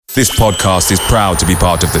This podcast is proud to be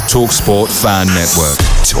part of the TalkSport Fan Network.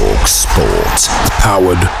 TalkSport.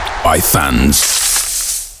 Powered by fans.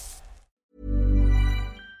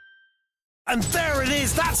 And there it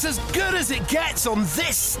is, that's as good as it gets on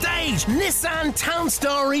this stage. Nissan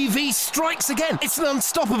Townstar EV strikes again. It's an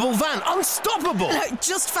unstoppable van, unstoppable.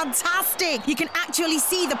 Just fantastic. You can actually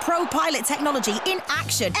see the Pro Pilot technology in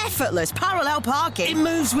action. Effortless parallel parking. It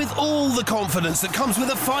moves with all the confidence that comes with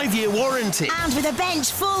a 5-year warranty. And with a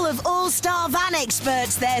bench full of all-star van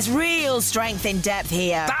experts, there's real strength in depth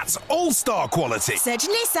here. That's all-star quality. Search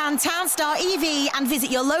Nissan Townstar EV and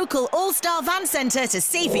visit your local all-star van centre to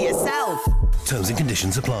see for yourself. Terms and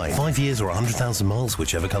conditions apply. 5 years or 100,000 miles,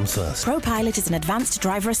 whichever comes first. ProPilot is an advanced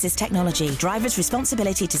driver assist technology. Driver's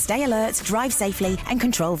responsibility to stay alert, drive safely and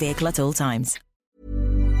control vehicle at all times.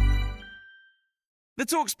 The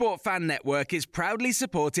TalkSport Fan Network is proudly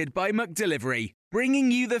supported by McDelivery, bringing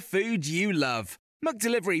you the food you love.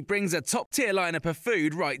 McDelivery brings a top-tier lineup of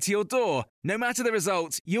food right to your door. No matter the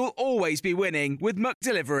result, you'll always be winning with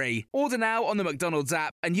McDelivery. Order now on the McDonald's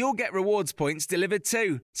app and you'll get rewards points delivered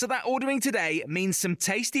too. So that ordering today means some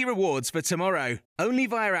tasty rewards for tomorrow. Only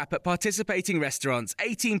via app at participating restaurants.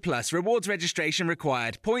 18 plus. Rewards registration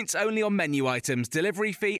required. Points only on menu items.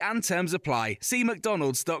 Delivery fee and terms apply. See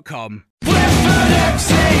mcdonalds.com. Brentford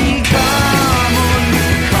FC, come on,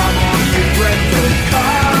 you Brentford,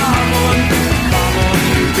 come on.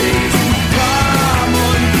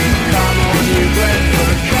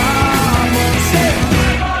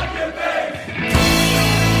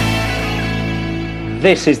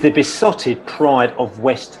 This is the Besotted Pride of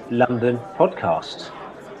West London podcast.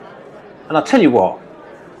 And I'll tell you what,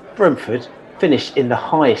 Brentford finished in the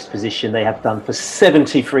highest position they have done for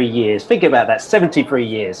 73 years. Think about that, 73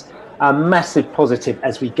 years. A massive positive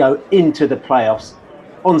as we go into the playoffs.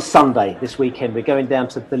 On Sunday this weekend, we're going down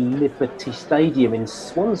to the Liberty Stadium in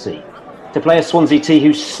Swansea to play a Swansea team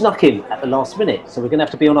who snuck in at the last minute. So we're going to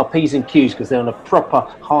have to be on our P's and Q's because they're on a proper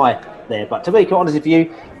high there. But to be quite honest with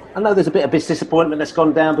you, I know there's a bit of disappointment that's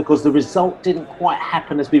gone down because the result didn't quite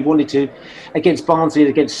happen as we wanted to against Barnsley and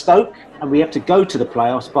against Stoke, and we have to go to the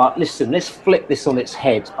playoffs. But listen, let's flip this on its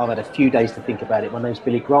head. I've had a few days to think about it. My name's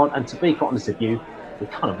Billy Grant, and to be quite honest with you, we're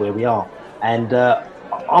kind of where we are. And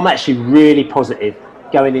I'm actually really positive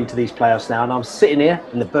going into these playoffs now, and I'm sitting here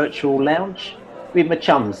in the virtual lounge with my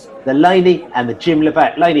chums, the Laney and the Jim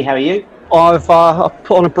Levac. Laney, how are you? I've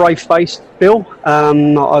put on a brave face, Bill. I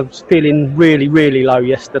was feeling really, really low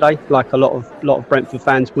yesterday, like a lot of Brentford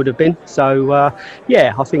fans would have been. So I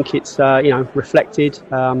think it's reflected.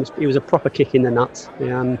 It was a proper kick in the nuts.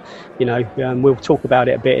 We'll talk about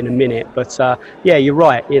it a bit in a minute. But you're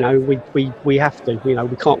right. We have to.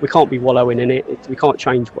 We can't be wallowing in it. We can't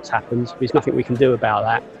change what's happened. There's nothing we can do about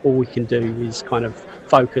that. All we can do is kind of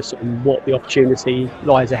focus on what the opportunity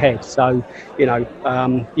lies ahead. So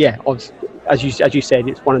as you said,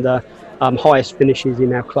 it's one of the highest finishes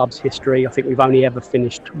in our club's history. I think we've only ever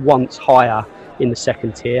finished once higher in the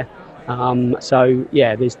second tier.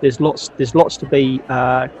 There's lots to be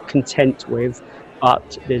content with,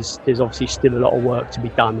 but there's obviously still a lot of work to be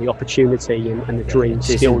done. The opportunity and the dream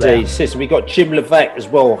still there. Sis, we got Jim Levac as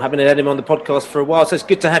well. Haven't had him on the podcast for a while, so it's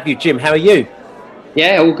good to have you, Jim. How are you?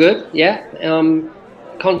 Yeah, all good. Yeah,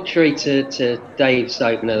 contrary to Dave's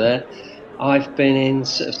opener there, I've been in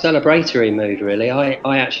sort of celebratory mood, really.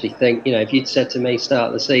 I actually think, if you'd said to me start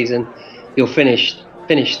of the season, you'll finish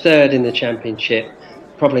third in the Championship,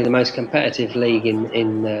 probably the most competitive league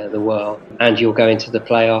in the world, and you'll go into the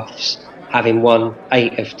playoffs having won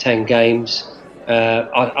 8 of 10 games,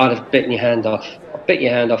 I'd have bitten your hand off. I'd bit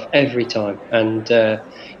your hand off every time. And,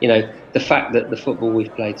 the fact that the football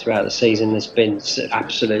we've played throughout the season has been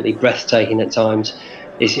absolutely breathtaking at times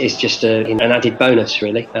is just an added bonus,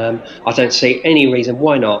 really. I don't see any reason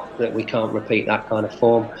why not that we can't repeat that kind of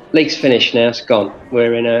form. League's finished now; it's gone.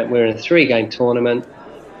 We're in a 3-game tournament.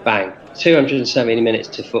 Bang, 270 minutes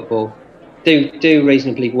to football. Do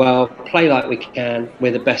reasonably well. Play like we can.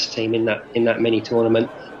 We're the best team in that mini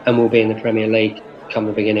tournament, and we'll be in the Premier League come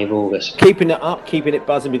the beginning of August. Keeping it up, keeping it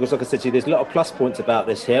buzzing, because like I said to you, there's a lot of plus points about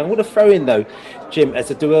this here. I want to throw in though, Jim, as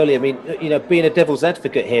I do earlier, I mean, being a devil's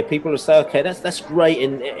advocate here, people will say, okay, that's great,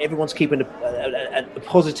 and everyone's keeping a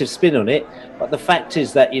positive spin on it, but the fact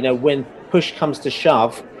is that, when push comes to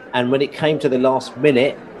shove, and when it came to the last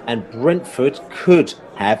minute, and Brentford could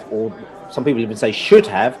have, or some people even say should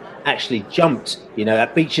have, actually jumped,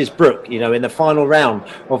 at Beecher's Brook, in the final round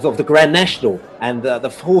of the Grand National, and the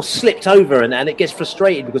horse slipped over, and it gets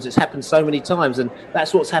frustrated because it's happened so many times, and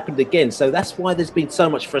that's what's happened again. So that's why there's been so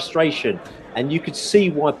much frustration, and you could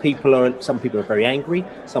see why some people are very angry,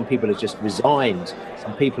 some people are just resigned,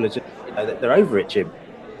 some people are just, they're over it, Jim.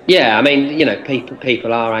 Yeah, I mean,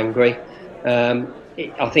 people are angry.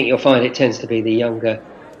 I think you'll find it tends to be the younger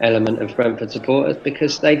element of Brentford supporters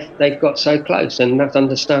because they've got so close, and that's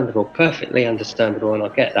understandable, perfectly understandable, and I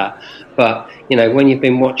get that. But when you've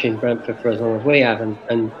been watching Brentford for as long as we have,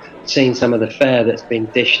 and seen some of the fare that's been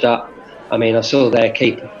dished up, I mean, I saw their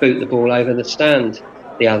keeper boot the ball over the stand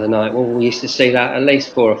the other night. Well, we used to see that at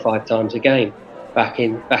least 4 or 5 times a game back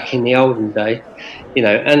in the olden day,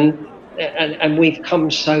 and we've come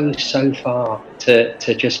so far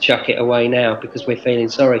to just chuck it away now because we're feeling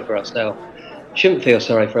sorry for ourselves. Shouldn't feel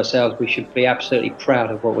sorry for ourselves. We should be absolutely proud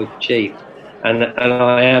of what we've achieved, and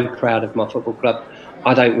I am proud of my football club.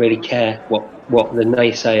 I don't really care what the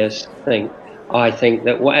naysayers think. I think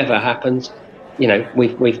that whatever happens,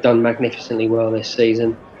 we've done magnificently well this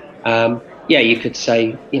season. You could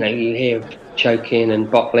say you hear choking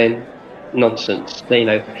and bottling. Nonsense.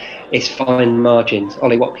 It's fine margins.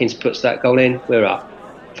 Ollie Watkins puts that goal in, we're up.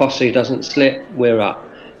 Fosu doesn't slip, we're up.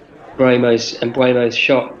 Buemo's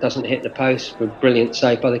shot doesn't hit the post with brilliant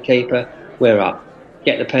save by the keeper, we're up.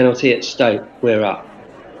 Get the penalty at Stoke, we're up.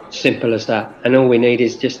 Simple as that. And all we need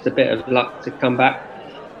is just a bit of luck to come back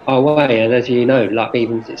our way. And as you know, luck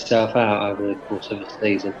evens itself out over the course of the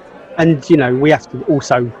season. And we have to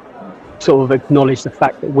also sort of acknowledge the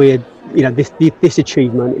fact that we're, this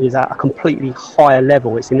achievement is at a completely higher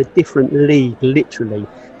level. It's in a different league, literally,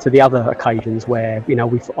 to the other occasions where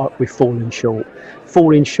we've fallen short.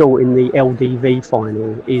 Falling short in the LDV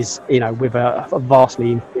final is, with a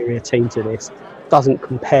vastly inferior team to this, doesn't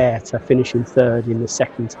compare to finishing third in the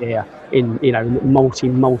second tier in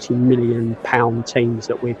multi-million pound teams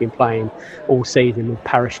that we've been playing all season with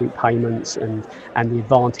parachute payments and the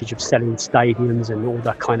advantage of selling stadiums and all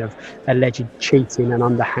that kind of alleged cheating and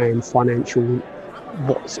underhand financial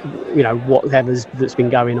whatever's that's been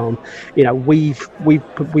going on. We've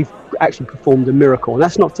actually performed a miracle, and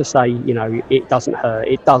that's not to say it doesn't hurt.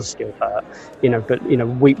 It does still hurt, but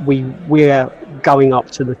we're going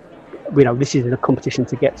up to the this is a competition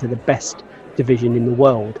to get to the best division in the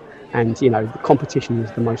world, and the competition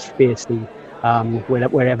is the most fiercely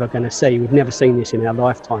we're ever going to see. We've never seen this in our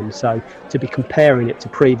lifetime, so to be comparing it to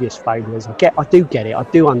previous failures, I do get it, I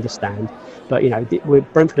do understand, but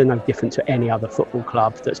Brentford are no different to any other football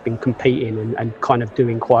club that's been competing and kind of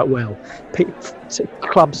doing quite well.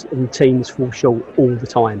 Clubs and teams fall short all the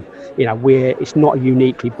time. It's not a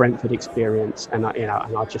uniquely Brentford experience, and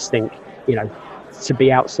I just think to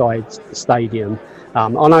be outside the stadium, I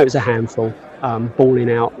know it's a handful.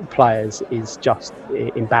 Balling out players is just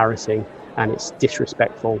embarrassing and it's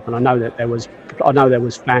disrespectful. And I know there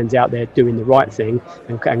was fans out there doing the right thing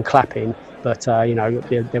and clapping, but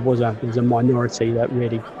there was a minority that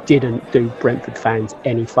really didn't do Brentford fans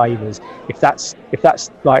any favours. If that's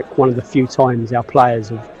like one of the few times our players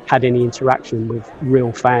have had any interaction with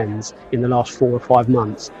real fans in the last 4 or 5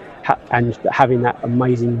 months, and having that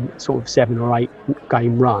amazing sort of 7 or 8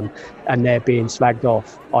 game run and they're being slagged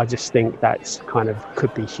off, I just think that's kind of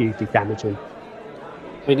could be hugely damaging.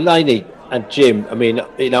 I mean, Laney and Jim, I mean,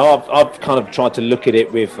 I've kind of tried to look at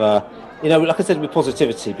it with, like I said, with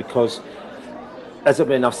positivity, because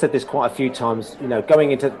I've said this quite a few times,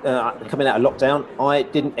 going into coming out of lockdown, I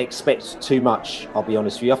didn't expect too much, I'll be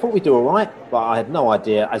honest with you. I thought we'd do all right, but I had no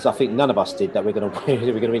idea, as I think none of us did, that we're going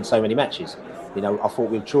to win so many matches. I thought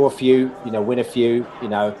we'd draw a few, win a few,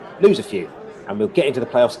 lose a few, and we'll get into the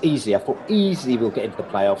playoffs easily. I thought easily we'll get into the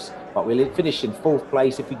playoffs, but we'll finish in 4th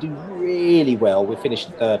place. If we do really well, we'll finish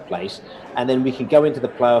in 3rd place, and then we can go into the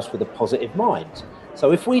playoffs with a positive mind.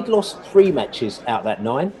 So if we'd lost 3 matches out of that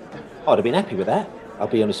 9, I'd have been happy with that, I'll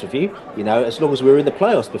be honest with you, as long as we were in the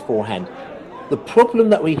playoffs beforehand. The problem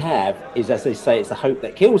that we have is, as they say, it's the hope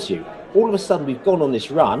that kills you. All of a sudden, we've gone on this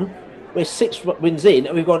run, we're 6 wins in,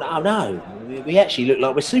 and we've gone, oh no, we actually look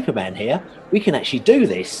like we're Superman here. We can actually do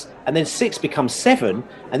this. And then 6 becomes 7,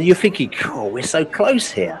 and then you're thinking, oh, we're so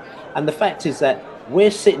close here. And the fact is that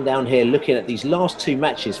we're sitting down here looking at these last 2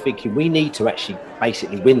 matches thinking we need to actually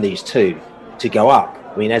basically win these 2 to go up.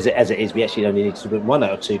 I mean, as it is, we actually only need to win 1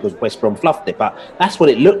 out of 2 because West Brom fluffed it. But that's what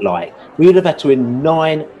it looked like. We would have had to win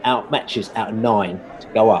 9 matches out of 9 to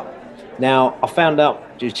go up. Now, I found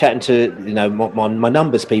out, just chatting to my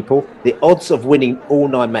numbers people, the odds of winning all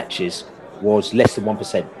 9 matches was less than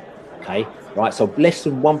 1%. Okay, right. So less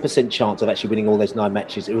than 1% chance of actually winning all those 9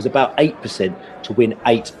 matches. It was about 8% to win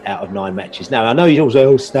 8 out of 9 matches. Now, I know you all say,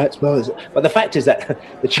 "Oh, stats," but the fact is that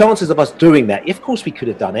the chances of us doing that, of course, we could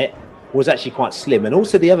have done it, was actually quite slim. And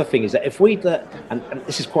also the other thing is that if we'd, and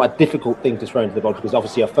this is quite a difficult thing to throw into the box, because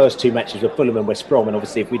obviously our first 2 matches were Fulham and West Brom, and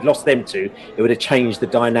obviously if we'd lost them 2, it would have changed the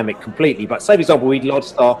dynamic completely. But say, for example, we'd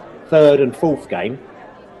lost our 3rd and 4th game,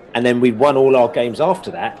 and then we won all our games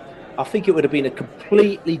after that, I think it would have been a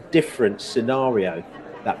completely different scenario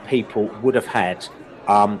that people would have had.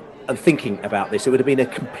 And thinking about this, it would have been a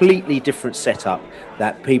completely different setup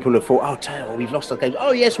that people have thought, oh, we've lost our game.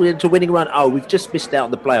 Oh, yes, we're into a winning run. Oh, we've just missed out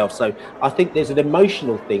on the playoffs. So I think there's an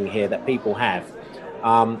emotional thing here that people have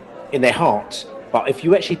in their hearts. But if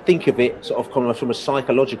you actually think of it sort of from a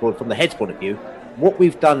psychological, from the head's point of view, what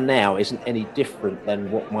we've done now isn't any different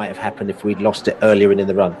than what might have happened if we'd lost it earlier in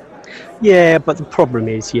the run. Yeah, but the problem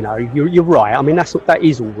is, you're right. I mean, that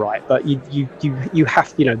is all right, but you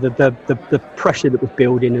have, the pressure that was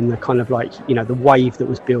building and the kind of like, the wave that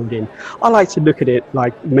was building. I like to look at it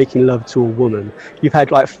like making love to a woman. You've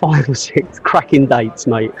had like 5 or 6 cracking dates,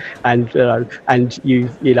 mate, and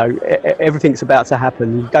everything's about to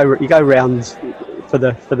happen. You go round for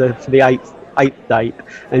the eighth date,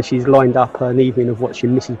 and she's lined up an evening of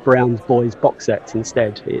watching Mrs. Brown's Boys box sets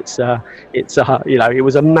instead. It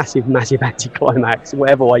was a massive anticlimax,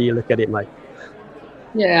 whatever way you look at it, mate.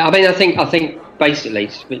 Yeah, I mean, I think basically,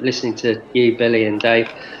 listening to you, Billy and Dave,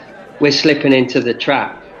 we're slipping into the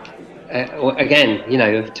trap again.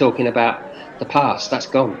 Of talking about the past. That's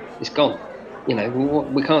gone. It's gone.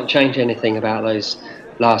 We can't change anything about those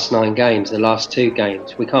last 9 games, the last 2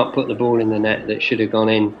 games. We can't put the ball in the net that should have gone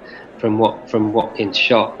in from Watkins'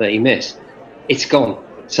 shot that he missed. It's gone.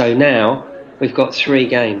 So now we've got 3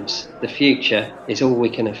 games. The future is all we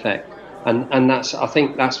can affect, and I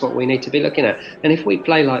think that's what we need to be looking at. And if we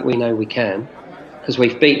play like we know we can, because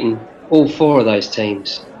we've beaten all 4 of those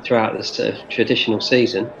teams throughout the sort of traditional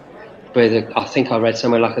season, with I think I read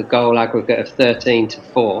somewhere like a goal aggregate of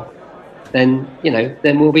 13-4, then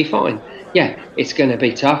we'll be fine. Yeah, it's going to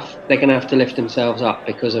be tough. They're going to have to lift themselves up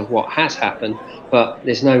because of what has happened, but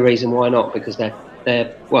there's no reason why not, because they're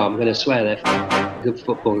I'm going to swear they're good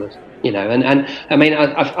footballers, And I mean,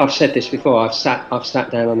 I've said this before. I've sat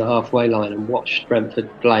down on the halfway line and watched Brentford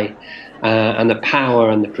play, and the power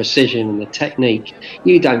and the precision and the technique.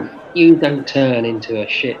 You don't turn into a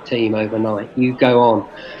shit team overnight. You go on,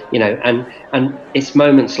 and it's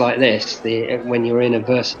moments like this, when you're in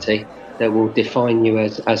adversity, that will define you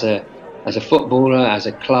as a footballer, as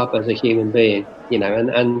a club, as a human being,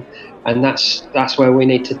 and that's where we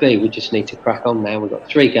need to be. We just need to crack on now. We've got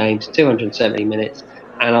 3 games, 270 minutes,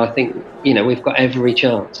 and I think we've got every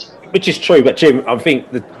chance. Which is true, but Jim, I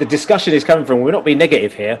think the discussion is coming from, we're not being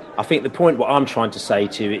negative here. I think the point, what I'm trying to say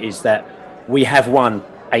to you is that we have won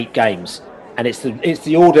 8 games. And it's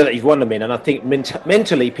the order that you've won them in. And I think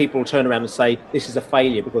mentally people will turn around and say, this is a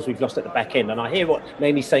failure because we've lost at the back end. And I hear what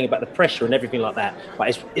Laney's saying about the pressure and everything like that.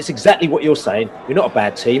 But it's exactly what you're saying. We're not a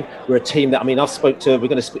bad team. We're a team that, we're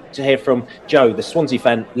going to hear from Joe, the Swansea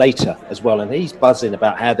fan, later as well. And he's buzzing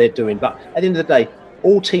about how they're doing. But at the end of the day,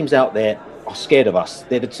 all teams out there are scared of us.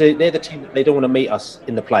 They're the team that they don't want to meet us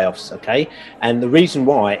in the playoffs, okay? And the reason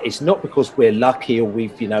why is not because we're lucky or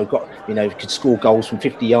we've could score goals from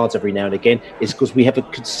 50 yards every now and again. It's because we have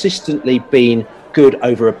consistently been good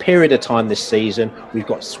over a period of time this season. We've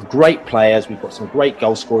got some great players, we've got some great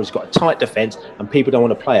goal scorers, we've got a tight defence, and people don't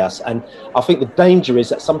want to play us. And I think the danger is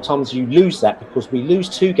that sometimes you lose that because we lose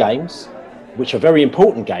 2 games, which are very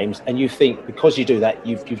important games, and you think because you do that,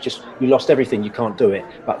 you lost everything, you can't do it.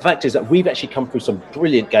 But the fact is that we've actually come through some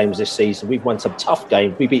brilliant games this season. We've won some tough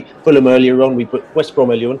games. We beat Fulham earlier on, we beat West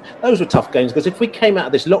Brom earlier on. Those were tough games, because if we came out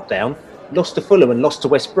of this lockdown, lost to Fulham and lost to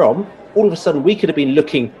West Brom, all of a sudden we could have been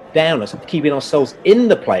looking down at keeping ourselves in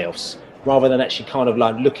the playoffs rather than actually kind of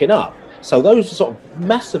like looking up. So those are sort of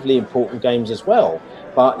massively important games as well.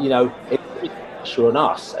 But, it's pressure on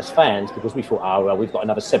us as fans, because we thought, we've got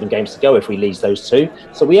another 7 games to go if we lose those 2.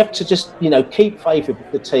 So we have to just, keep faith with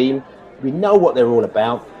the team. We know what they're all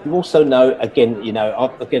about. You also know, we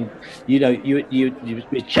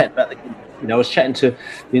chat about I was chatting to,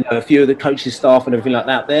 a few of the coaching staff and everything like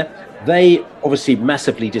that there. They obviously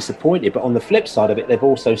massively disappointed, but on the flip side of it, they've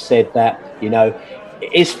also said that,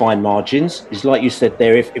 it is fine margins. It's like you said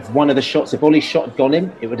there, if one of the shots, if Ollie's shot had gone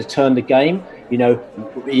in, it would have turned the game.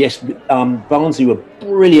 Yes, Barnsley were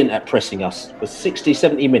brilliant at pressing us for 60,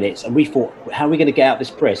 70 minutes, and we thought, how are we going to get out this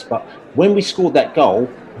press? But when we scored that goal,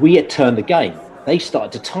 we had turned the game. They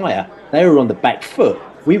started to tire. They were on the back foot.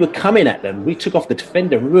 We were coming at them. We took off the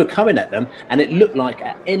defender. We were coming at them, and it looked like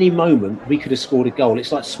at any moment we could have scored a goal.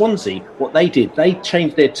 It's like Swansea, what they did. They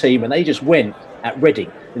changed their team, and they just went at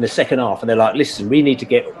Reading in the second half, and they're like, listen, we need to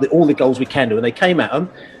get all the goals we can do. And they came at them.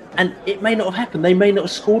 And it may not have happened. They may not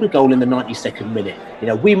have scored a goal in the 92nd minute.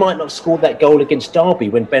 We might not have scored that goal against Derby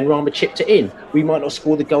when Ben Rama chipped it in. We might not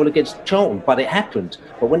score the goal against Charlton, but it happened.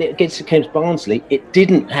 But when it against Barnsley, it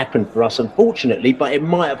didn't happen for us, unfortunately, but it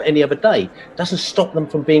might have any other day. It doesn't stop them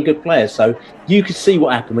from being good players. So you could see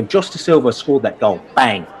what happened when Josh Da Silva scored that goal.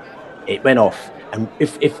 Bang, it went off. And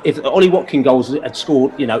if Ollie Watkins goals had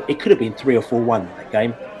scored, it could have been 3 or 4-1 that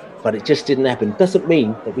game, but it just didn't happen. Doesn't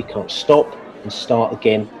mean that we can't stop and start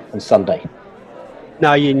again on Sunday.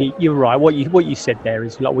 No, you're right. What you said there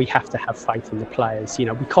is we have to have faith in the players. We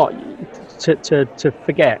can't to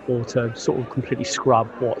forget or to sort of completely scrub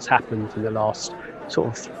what's happened in the last sort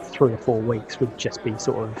of 3 or 4 weeks would just be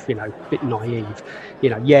sort of a bit naive.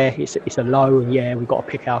 It's a low, and we've got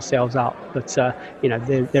to pick ourselves up, but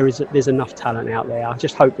there's enough talent out there. I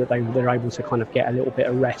just hope that they're able to kind of get a little bit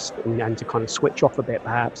of rest and to kind of switch off a bit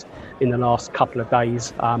perhaps in the last couple of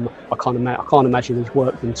days. I can't imagine he's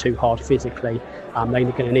worked them too hard physically. They're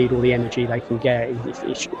going to need all the energy they can get.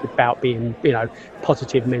 It's about being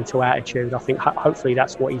positive mental attitude. I think hopefully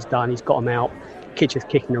that's what he's done. He's got them out. Kids just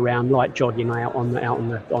kicking around like jogging out on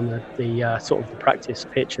the sort of the practice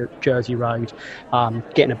pitch at Jersey Road,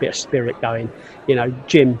 getting a bit of spirit going.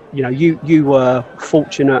 Jim, you were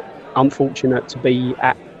unfortunate to be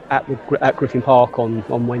at Griffin Park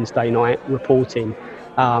on Wednesday night reporting,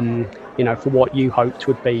 for what you hoped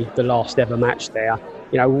would be the last ever match there.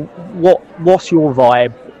 What's your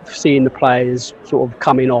vibe seeing the players sort of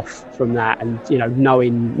coming off from that, and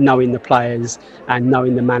knowing the players and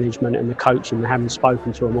knowing the management and the coaching and having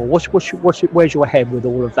spoken to them all? Where's your head with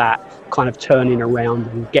all of that kind of turning around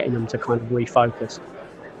and getting them to kind of refocus?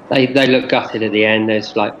 They look gutted at the end.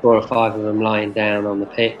 There's like 4 or 5 of them lying down on the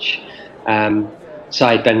pitch.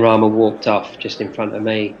 Saeed Benrahma walked off just in front of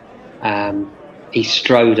me. He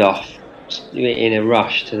strode off in a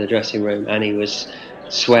rush to the dressing room, and he was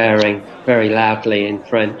swearing very loudly in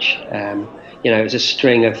French. It was a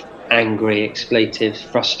string of angry expletives,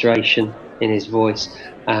 frustration in his voice,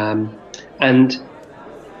 and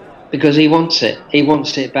because he wants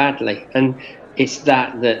it badly, and it's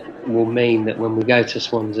that will mean that when we go to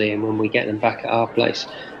Swansea and when we get them back at our place,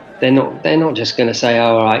 they're not just going to say,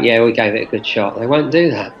 oh, all right, yeah, we gave it a good shot. They won't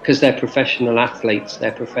do that, because they're professional athletes,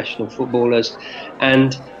 they're professional footballers,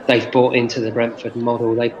 and they've bought into the Brentford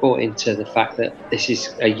model. They've bought into the fact that this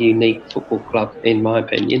is a unique football club, in my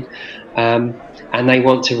opinion, and they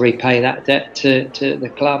want to repay that debt to the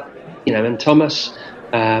club. And Thomas,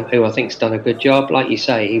 who I think's done a good job, like you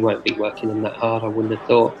say, he won't be working them that hard. I wouldn't have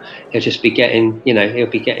thought. He'll just be getting, he'll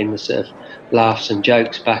be getting the sort of laughs and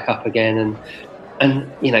jokes back up again.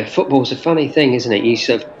 And football's a funny thing, isn't it? You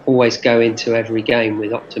sort of always go into every game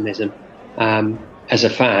with optimism as a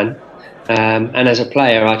fan. And as a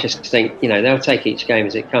player, I just think, they'll take each game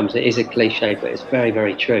as it comes. It is a cliche, but it's very,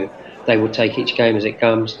 very true. They will take each game as it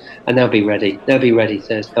comes, and they'll be ready. They'll be ready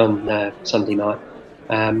on Sunday night.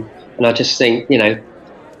 And I just think,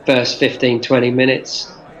 first 15, 20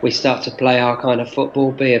 minutes, we start to play our kind of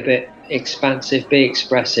football, be a bit expansive, be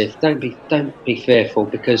expressive. Don't be fearful,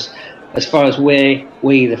 because as far as we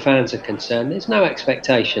the fans are concerned, there's no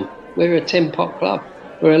expectation. We're a tin pot club.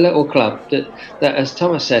 We're a little club that as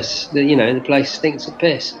Thomas says, the place stinks of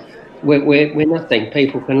piss. We're nothing.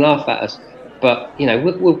 People can laugh at us, but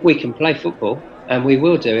we can play football, and we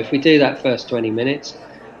will do. If we do that first 20 minutes,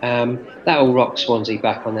 that will rock Swansea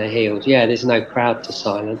back on their heels. Yeah, there's no crowd to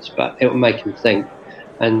silence, but it will make them think,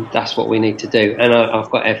 and that's what we need to do. And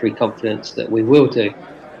I've got every confidence that we will do.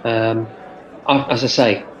 As I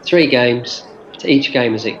say, 3 games, to each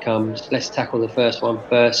game as it comes. Let's tackle the first one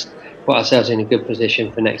first. Put ourselves in a good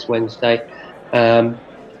position for next Wednesday.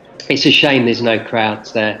 It's a shame there's no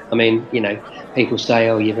crowds there. I mean, people say,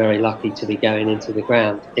 "Oh, you're very lucky to be going into the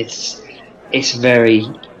ground." It's very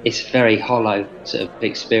hollow sort of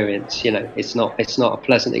experience. It's not a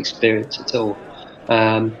pleasant experience at all.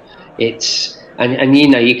 And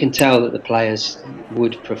you can tell that the players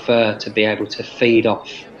would prefer to be able to feed off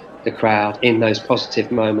the crowd in those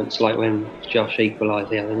positive moments, like when Josh equalised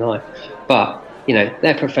the other night. But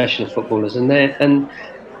they're professional footballers, and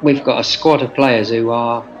we've got a squad of players who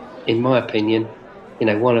are, in my opinion,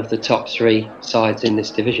 one of the top 3 sides in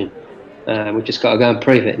this division. We've just got to go and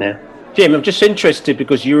prove it now. Jim, I'm just interested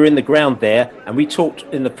because you were in the ground there, and we talked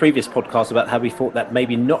in the previous podcast about how we thought that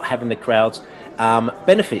maybe not having the crowds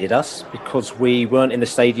benefited us because we weren't in the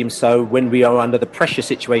stadium. So when we are under the pressure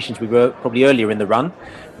situations we were probably earlier in the run,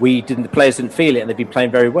 the players didn't feel it, and they've been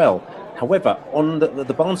playing very well. However, on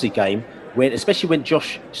the Barnsley game, especially when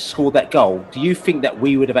Josh scored that goal, do you think that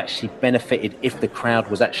we would have actually benefited if the crowd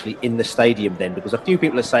was actually in the stadium then? Because a few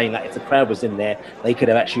people are saying that if the crowd was in there, they could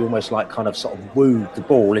have actually almost like kind of sort of wooed the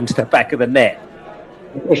ball into the back of the net.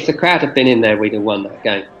 If the crowd had been in there, we'd have won that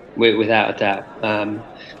game, without a doubt.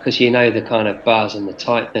 Because the kind of buzz and the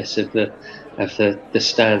tightness of the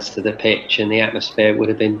stands to the pitch, and the atmosphere would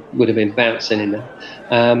have been bouncing in there.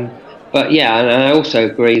 But yeah, and I also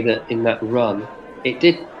agree that in that run,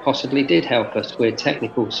 it possibly did help us. We're a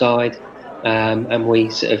technical side, and we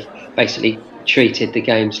sort of basically treated the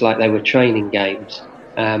games like they were training games.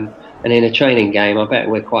 And in a training game, I bet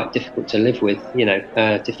we're quite difficult to live with.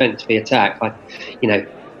 Defence v attack.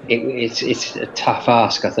 It's a tough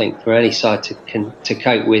ask, I think, for any side to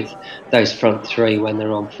cope with those front three when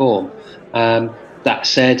they're on form. That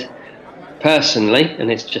said, personally,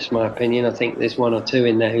 and it's just my opinion, I think there's one or two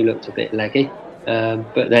in there who looked a bit leggy.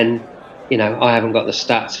 But then, I haven't got the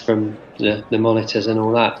stats from the monitors and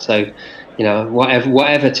all that. So,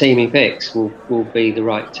 whatever team he picks will be the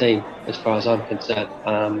right team as far as I'm concerned.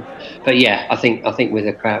 But yeah, I think with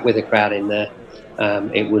a crowd in there,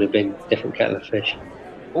 it would have been a different kettle of fish.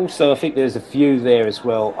 Also, I think there's a few there as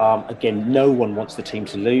well. Again, no one wants the team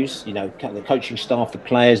to lose. The coaching staff, the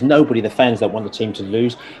players, nobody, the fans don't want the team to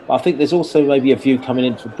lose. But I think there's also maybe a view coming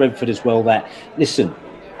into Brentford as well that, listen,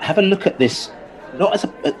 have a look at this.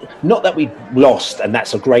 Not that we lost, and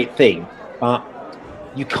that's a great thing, but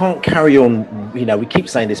you can't carry on. We keep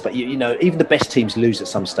saying this, but even the best teams lose at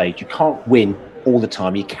some stage. You can't win all the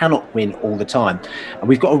time. You cannot win all the time. And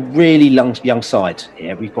we've got a really young side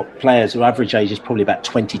here. We've got players whose average age is probably about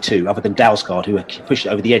 22, other than Dalsgaard, who are pushed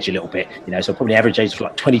over the edge a little bit. So probably average age is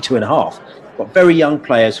like 22 and a half. We've got very young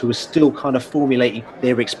players who are still kind of formulating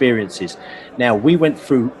their experiences. Now, we went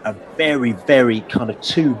through a very, very kind of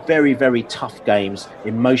two very, very tough games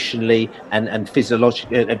emotionally and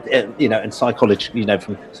physiologically, and psychologically,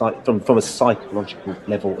 from a psychological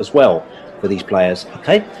level as well for these players.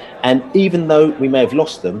 Okay. And even though we may have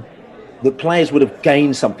lost them, the players would have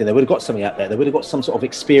gained something. They would have got something out there. They would have got some sort of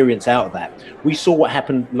experience out of that. We saw what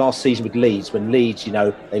happened last season with Leeds. When Leeds,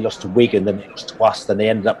 they lost to Wigan, then they lost to us, then they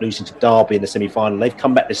ended up losing to Derby in the semi-final. They've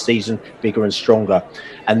come back this season bigger and stronger.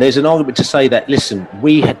 And there's an argument to say that, listen,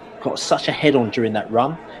 we had got such a head on during that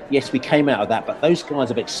run. Yes, we came out of that, but those guys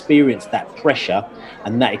have experienced that pressure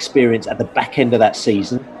and that experience at the back end of that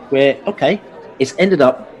season where, okay, it's ended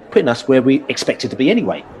up putting us where we expected to be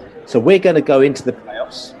anyway. So we're going to go into the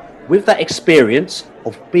playoffs with that experience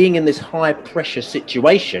of being in this high pressure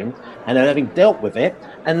situation and having dealt with it,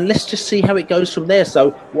 and let's just see how it goes from there.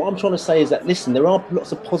 So what I'm trying to say is that, listen, there are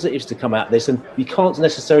lots of positives to come out of this, and you can't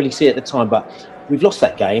necessarily see it at the time, but we've lost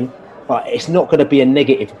that game, but it's not going to be a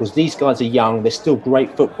negative because these guys are young, they're still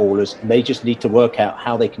great footballers, and they just need to work out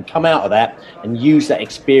how they can come out of that and use that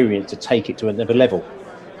experience to take it to another level.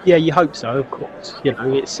 Yeah, you hope so, of course.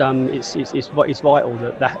 It's vital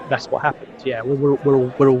that's what happens. Yeah, we're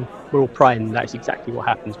all praying that's exactly what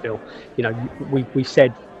happens, Bill. We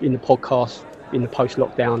said in the podcast in the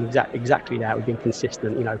post-lockdown exactly that. We've been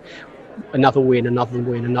consistent. Another win, and then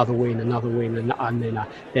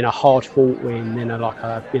a hard-fought win, then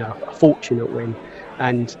a fortunate win,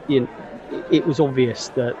 and it was obvious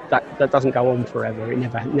that doesn't go on forever. It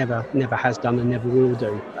never has done and never will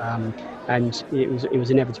do. And it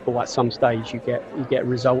was inevitable at some stage. You get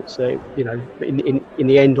results that in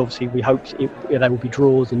the end, obviously we hoped they would be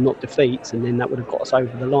draws and not defeats, and then that would have got us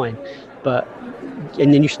over the line.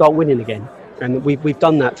 And then you start winning again. And we've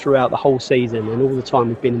done that throughout the whole season, and all the time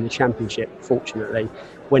we've been in the Championship. Fortunately,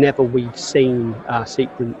 whenever we've seen a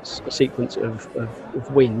sequence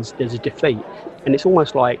of wins, there's a defeat, and it's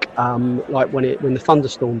almost like when the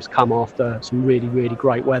thunderstorms come after some really, really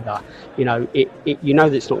great weather. That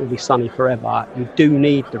it's not going to be sunny forever. You do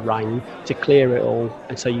need the rain to clear it all,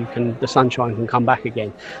 and so the sunshine can come back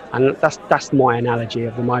again. And that's my analogy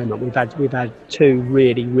of the moment. We've had two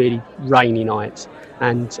really, really rainy nights,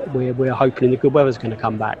 and we're hoping the good weather's going to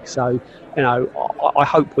come back. So, I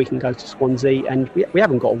hope we can go to Swansea, and we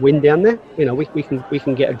haven't got a win down there. We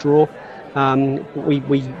can get a draw. We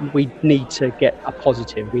need to get a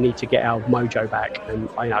positive. We need to get our mojo back, and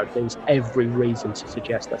there's every reason to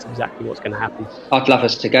suggest that's exactly what's going to happen. I'd love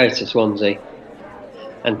us to go to Swansea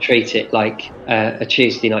and treat it like a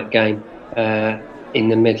Tuesday night game in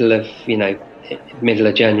the middle of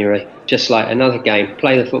January, just like another game.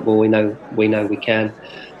 Play the football we know we can,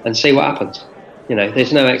 and see what happens.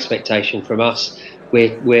 There's no expectation from us.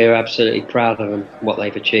 We're absolutely proud of them, what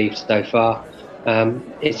they've achieved so far.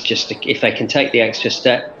 It's just if they can take the extra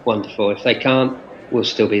step, wonderful. If they can't, we'll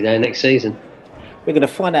still be there next season. We're going to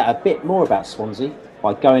find out a bit more about Swansea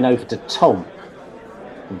by going over to Tom.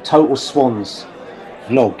 from Total Swans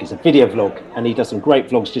vlog. It's a video vlog, and he does some great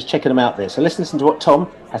vlogs. Just checking them out there. So let's listen to what Tom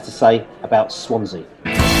has to say about Swansea.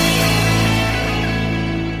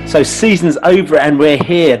 So season's over and we're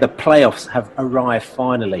here. The playoffs have arrived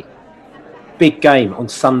finally. Big game on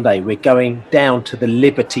Sunday. We're going down to the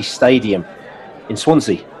Liberty Stadium in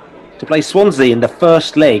Swansea to play Swansea in the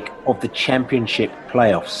first leg of the Championship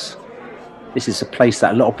playoffs. This is a place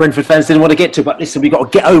that a lot of Brentford fans didn't want to get to, but listen, we've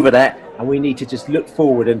got to get over that, and we need to just look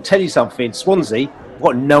forward and tell you something. Swansea, I've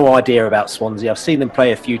got no idea about Swansea. I've seen them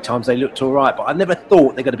play a few times. They looked all right, but I never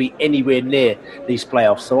thought they're going to be anywhere near these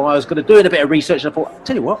playoffs. So I was going to do a bit of research, and I thought, I'll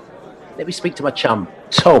tell you what, let me speak to my chum,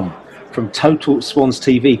 Tom, from Total Swans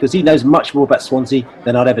TV, because he knows much more about Swansea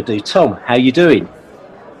than I'd ever do. Tom, how you doing?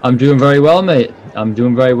 I'm doing very well, mate. I'm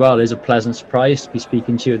doing very well. It's a pleasant surprise to be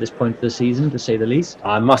speaking to you at this point of the season, to say the least.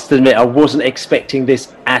 I must admit, I wasn't expecting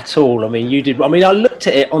this at all. I mean, you did. I mean, I looked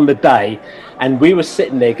at it on the day, and we were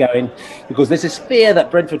sitting there going, because there's this fear that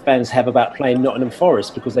Brentford fans have about playing Nottingham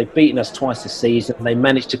Forest, because they've beaten us twice this season. They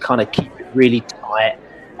managed to kind of keep it really tight.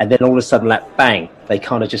 And then all of a sudden, like, bang, they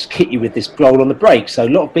kind of just kick you with this goal on the break. So a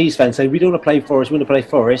lot of Bees fans say, we don't want to play Forest, we want to play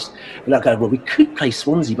Forest. We're like, well, we could play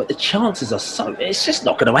Swansea, but the chances are so, it's just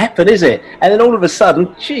not going to happen, is it? And then all of a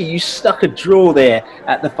sudden, you stuck a draw there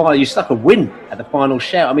at the final, you stuck a win at the final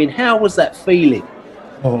shout. I mean, how was that feeling?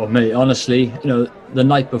 Oh, mate, honestly, the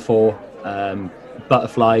night before,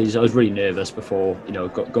 butterflies, I was really nervous before,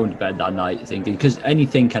 going to bed that night, thinking, because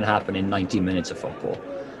anything can happen in 90 minutes of football.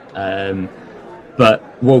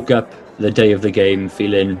 But woke up the day of the game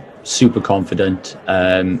feeling super confident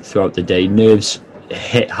throughout the day. Nerves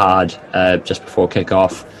hit hard just before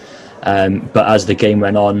kick-off. But as the game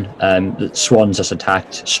went on, the Swans just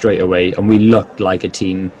attacked straight away, and we looked like a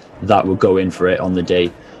team that would go in for it on the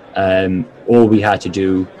day. All we had to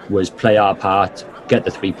do was play our part, get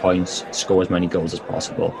the 3 points, score as many goals as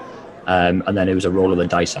possible. And then it was a roll of the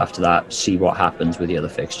dice after that, see what happens with the other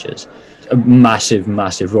fixtures. A massive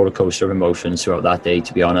roller coaster of emotions throughout that day,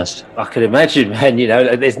 to be honest. I can imagine, man.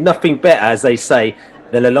 There's nothing better, as they say,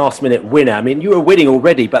 than a last-minute winner. I mean, you were winning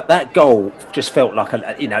already, but that goal just felt like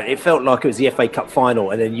it felt like it was the FA Cup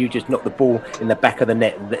final, and then you just knocked the ball in the back of the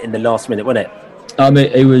net in the last minute, wasn't it?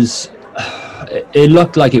 It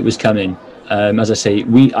looked like it was coming. As I say,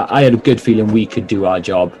 I had a good feeling we could do our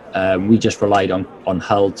job. We just relied on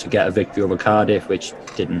Hull to get a victory over Cardiff, which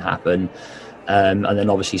didn't happen. And then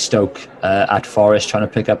obviously Stoke at Forest trying to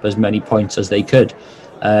pick up as many points as they could.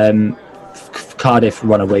 Cardiff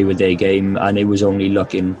run away with their game, and it was only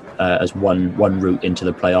looking as one route into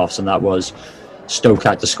the playoffs, and that was Stoke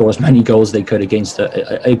had to score as many goals as they could against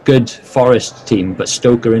a good Forest team, but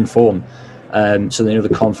Stoke are in form. So the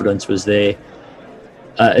confidence was there.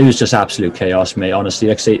 It was just absolute chaos, mate. Honestly,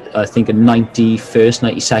 like I say, I think a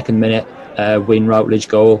 92nd minute Wayne Routledge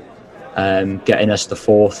goal, getting us the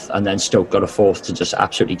fourth, and then Stoke got a fourth to just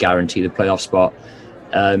absolutely guarantee the playoff spot.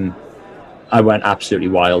 I went absolutely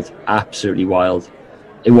wild.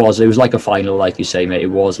 It was like a final, like you say, mate. It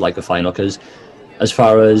was like a final, because as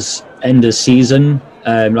far as end of season,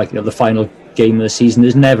 the final game of the season,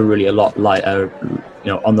 there's never really a lot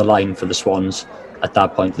on the line for the Swans at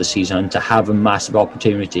that point of the season, and to have a massive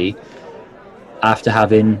opportunity after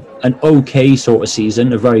having an okay sort of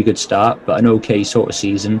season, a very good start, but an okay sort of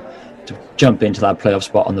season, to jump into that playoff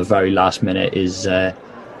spot on the very last minute it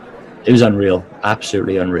was unreal,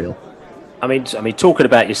 absolutely unreal. I mean, talking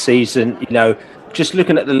about your season, just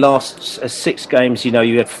looking at the last 6 games,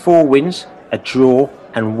 you had 4 wins, a draw,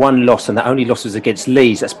 and 1 loss, and that only loss was against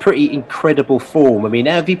Leeds. That's pretty incredible form. I mean,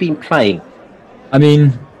 how have you been playing? I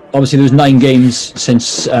mean, obviously there was 9 games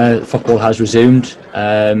since football has resumed.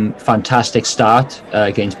 Fantastic start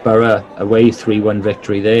against Borough away, 3-1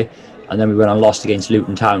 victory there, and then we went on lost against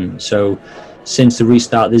Luton Town. So since the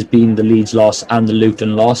restart, there's been the Leeds loss and the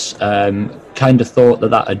Luton loss. Kind of thought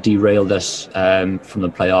that had derailed us from the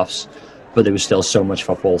playoffs, but there was still so much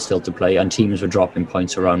football still to play, and teams were dropping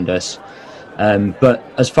points around us. But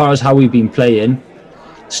as far as how we've been playing,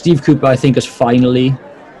 Steve Cooper, I think, has finally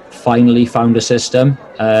found a system.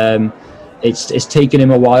 It's taken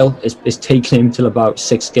him a while. It's taken him till about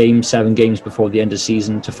 7 games before the end of the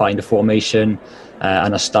season to find a formation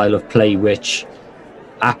and a style of play which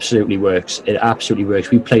absolutely works. It absolutely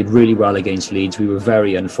works. We played really well against Leeds. We were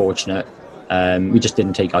very unfortunate. We just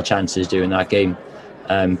didn't take our chances during that game.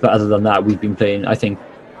 But other than that, we've been playing, I think,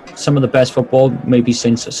 some of the best football maybe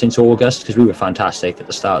since August, because we were fantastic at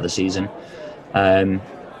the start of the season.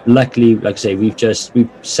 Luckily, like I say, we've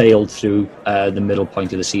sailed through the middle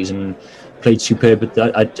point of the season, played superb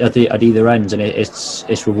at either end, and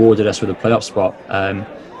it's rewarded us with a playoff spot.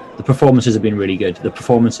 the performances have been really good. The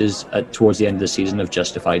performances towards the end of the season have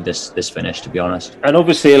justified this finish, to be honest. And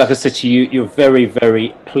obviously, like I said to you, you're very,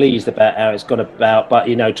 very pleased about how it's gone about. But,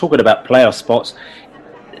 you know, talking about playoff spots,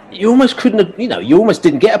 you almost couldn't have, you almost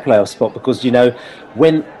didn't get a playoff spot because,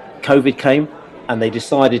 when COVID came and they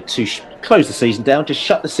decided to close the season down, to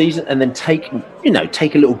shut the season and then take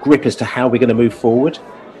a little grip as to how we're going to move forward.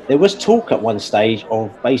 There was talk at one stage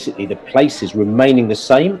of basically the places remaining the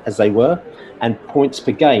same as they were and points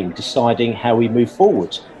per game deciding how we move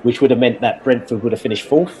forward, which would have meant that Brentford would have finished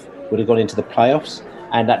 4th, would have gone into the playoffs.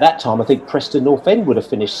 And at that time, I think Preston North End would have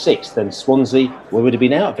finished 6th and Swansea would have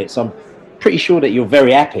been out of it. So I'm pretty sure that you're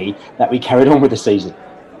very happy that we carried on with the season.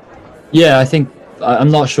 Yeah, I think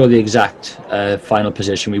I'm not sure the exact final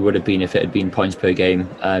position we would have been if it had been points per game.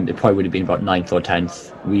 It probably would have been about 9th or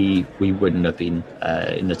 10th. We wouldn't have been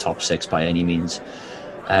in the top 6 by any means.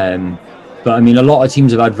 But I mean, a lot of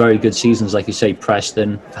teams have had very good seasons. Like you say,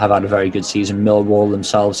 Preston have had a very good season. Millwall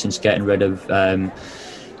themselves, since getting rid of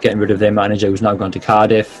their manager, who's now gone to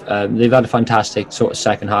Cardiff, they've had a fantastic sort of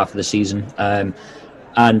second half of the season. And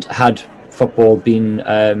had football been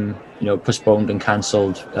postponed and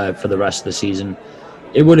cancelled for the rest of the season,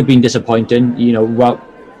 it would have been disappointing.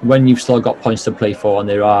 When you've still got points to play for and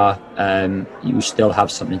there are you still have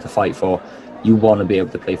something to fight for, you want to be able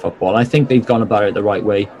to play football. I think they've gone about it the right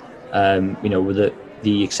way. With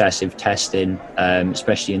the excessive testing,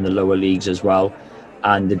 especially in the lower leagues as well,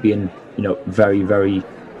 and there being very, very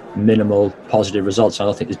minimal positive results. I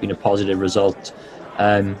don't think there's been a positive result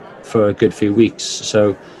for a good few weeks.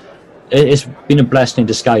 So it's been a blessing in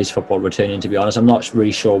disguise, football returning, to be honest. I'm not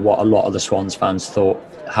really sure what a lot of the Swans fans thought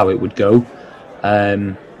how it would go,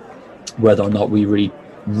 whether or not we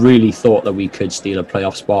really thought that we could steal a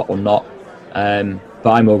playoff spot or not. But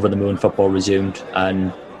I'm over the moon. Football resumed,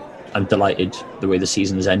 and I'm delighted the way the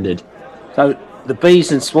season has ended. So the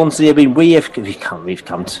Bees and Swansea, I mean, we've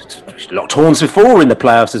come to locked horns before in the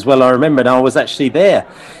playoffs as well. I remember, and I was actually there.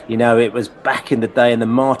 It was back in the day, in the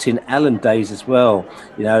Martin Allen days as well.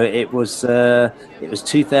 It was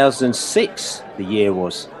 2006. The year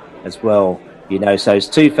was as well. So it's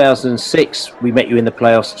 2006. We met you in the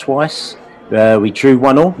playoffs twice. We drew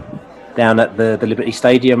 1-1. Down at the Liberty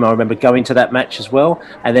Stadium. I remember going to that match as well.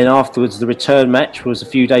 And then afterwards, the return match was a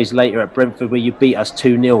few days later at Brentford, where you beat us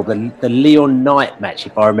 2-0. The Leon Knight match,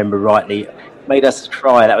 if I remember rightly, made us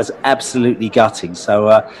cry. That was absolutely gutting.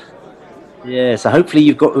 So, so hopefully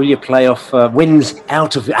you've got all your playoff wins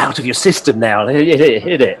out of your system now.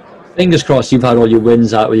 Hit it. Fingers crossed you've had all your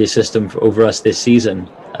wins out of your system over us this season.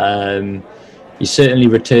 You certainly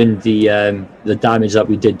returned the damage that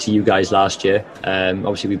we did to you guys last year.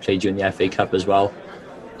 Obviously, we played you in the FA Cup as well,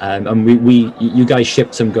 and you guys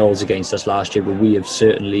shipped some goals against us last year, but we have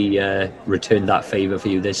certainly returned that favour for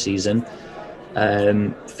you this season.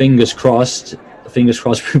 Fingers crossed.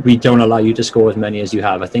 We don't allow you to score as many as you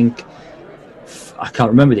have. I can't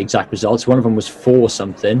remember the exact results. One of them was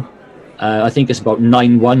 4-something. I think it's about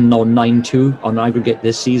 9-1 or 9-2 on aggregate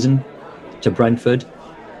this season to Brentford.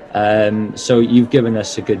 So you've given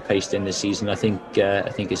us a good pace in this season. I think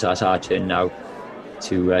it's our turn now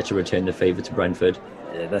to return the favour to Brentford.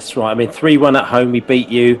 Yeah, that's right. I mean, 3-1 at home, we beat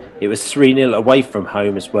you. It was 3-0 away from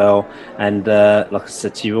home as well. And like I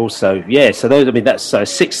said to you also, so those. I mean, that's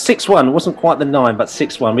 6-1. Wasn't quite the 9, but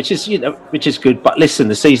 6-1, which is good. But listen,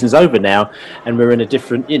 the season's over now, and we're in a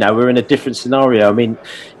different scenario. I mean,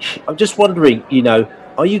 I'm just wondering,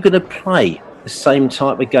 are you going to play the same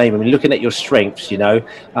type of game? I mean, looking at your strengths,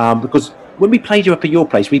 because when we played you up at your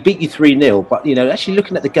place, we beat you 3-0. But actually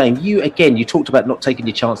looking at the game, you talked about not taking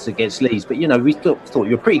your chances against Leeds, but we thought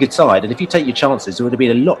you were a pretty good side, and if you take your chances, it would have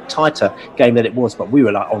been a lot tighter game than it was. But we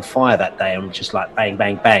were like on fire that day, and just like bang,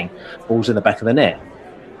 bang, bang, balls in the back of the net.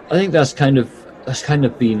 I think that's kind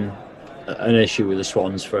of been an issue with the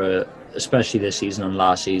Swans for especially this season and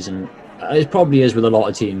last season. It probably is with a lot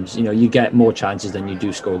of teams. You get more chances than you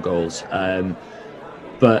do score goals.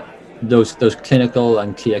 But those clinical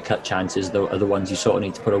and clear-cut chances are the ones you sort of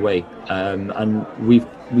need to put away. And we've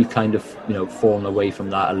kind of fallen away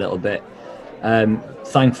from that a little bit.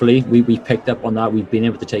 Thankfully, we picked up on that. We've been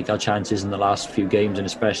able to take our chances in the last few games, and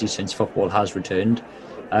especially since football has returned.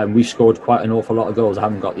 We've scored quite an awful lot of goals. I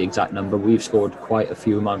haven't got the exact number. We've scored quite a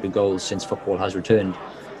few amount of goals since football has returned.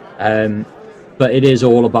 But it is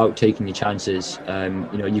all about taking your chances.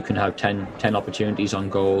 You can have 10 opportunities on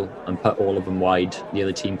goal and put all of them wide. The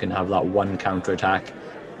other team can have that one counter-attack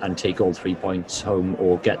and take all 3 points home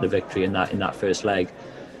or get the victory in that first leg.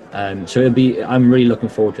 So I'm really looking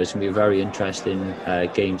forward to it. It's going to be a very interesting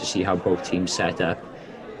game to see how both teams set up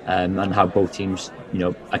and how both teams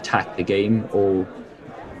attack the game, or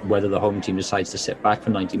whether the home team decides to sit back for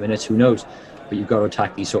 90 minutes, who knows? But you've got to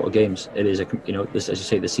attack these sort of games. It is as you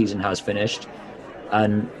say, the season has finished,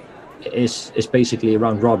 and it's basically a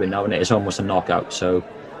round robin now, and it's almost a knockout. So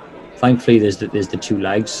thankfully there's the two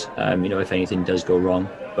legs, if anything does go wrong,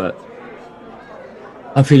 but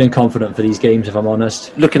I'm feeling confident for these games, if I'm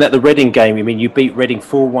honest. Looking at the Reading game, you beat Reading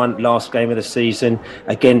 4-1 last game of the season.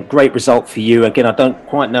 Again, great result for you. Again, I don't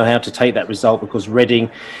quite know how to take that result because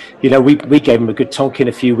Reading, we gave them a good tonking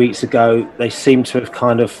a few weeks ago. They seem to have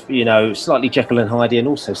kind of, slightly Jekyll and Hyde, and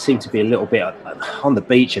also seem to be a little bit on the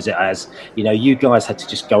beach as it has. You guys had to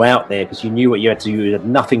just go out there because you knew what you had to do. You had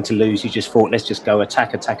nothing to lose. You just thought, let's just go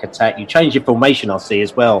attack. You changed your formation, I see,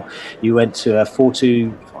 as well. You went to a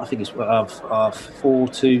 4-2, I think it's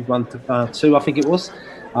 4-2-1-2, I think it was.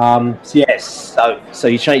 Yes. So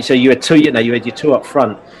you changed. So you had two. You had your two up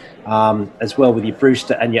front, as well with your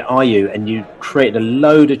Brewster and your Ayew, and you created a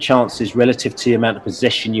load of chances relative to the amount of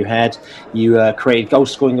possession you had. You created goal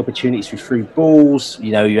scoring opportunities through balls.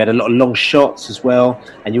 You had a lot of long shots as well,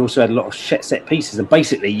 and you also had a lot of set pieces. And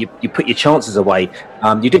basically, you put your chances away.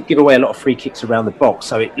 You didn't give away a lot of free kicks around the box,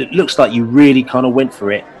 so it looks like you really kind of went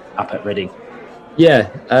for it up at Reading. Yeah,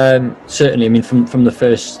 certainly. From the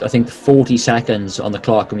first, I think, 40 seconds on the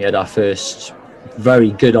clock, and we had our first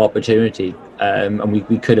very good opportunity, and we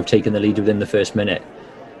could have taken the lead within the first minute.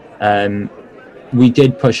 We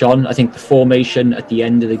did push on. I think the formation at the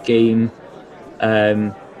end of the game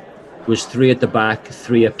was 3 at the back,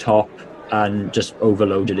 3 up top, and just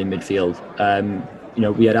overloaded in midfield.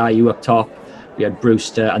 We had Ayew up top, we had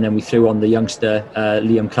Brewster, and then we threw on the youngster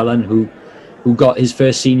Liam Cullen, who got his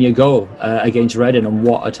first senior goal against Reading, and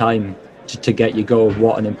what a time to get your goal.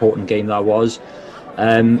 What an important game that was.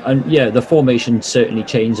 The formation certainly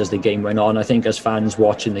changed as the game went on. I think as fans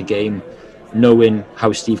watching the game, knowing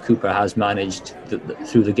how Steve Cooper has managed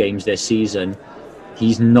through the games this season,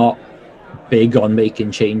 he's not big on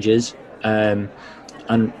making changes. And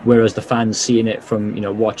whereas the fans seeing it from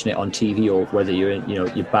watching it on TV, or whether you're in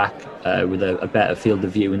you're back with a better field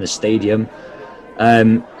of view in the stadium,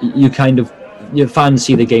 your fans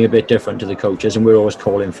see the game a bit different to the coaches, and we're always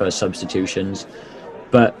calling for substitutions.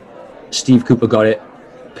 But Steve Cooper got it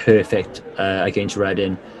perfect against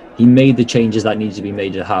Reading. He made the changes that needed to be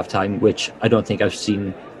made at halftime, which I don't think I've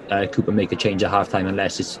seen Cooper make a change at halftime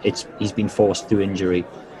unless he's been forced through injury.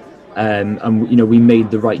 We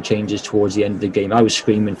made the right changes towards the end of the game. I was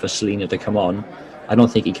screaming for Selena to come on. I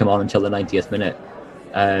don't think he came on until the 90th minute.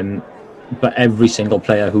 But every single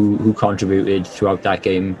player who contributed throughout that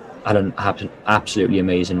game had an absolutely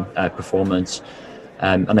amazing performance.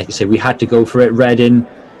 And like I say, we had to go for it. Reading,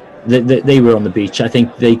 they were on the beach. I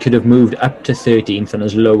think they could have moved up to 13th and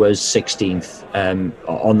as low as 16th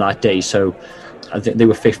on that day. So I think they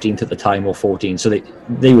were 15th at the time, or 14th. So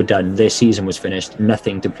they were done. Their season was finished.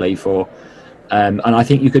 Nothing to play for. And I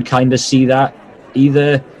think you could kind of see that.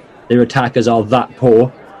 Either their attackers are that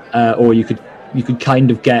poor, or you could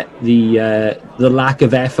kind of get the lack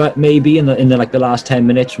of effort maybe in the last 10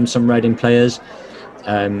 minutes from some Reading players,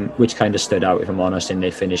 which kind of stood out, if I'm honest, in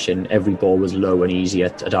their finishing. Every ball was low and easy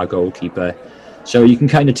at our goalkeeper. So you can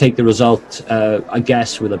kind of take the result, I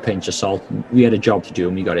guess, with a pinch of salt. We had a job to do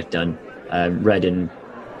and we got it done.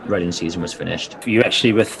 Reading season was finished. You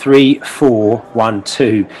actually were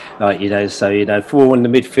 3-4-1-2, 4 in the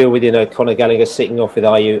midfield with Conor Gallagher sitting off with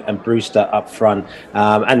Ayew and Brewster up front,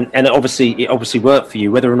 and it obviously worked for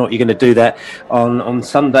you. Whether or not you're going to do that on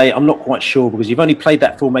Sunday, I'm not quite sure, because you've only played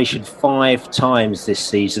that formation 5 times this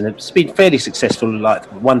season. It's been fairly successful, like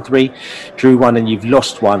 1-3, drew 1, and you've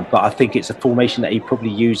lost 1. But I think it's a formation that he probably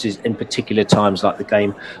uses in particular times, like the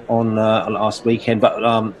game on last weekend, but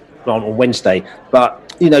on Wednesday. But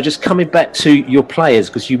just coming back to your players,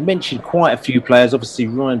 because you mentioned quite a few players. Obviously,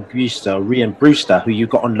 Ryan Brewster, who you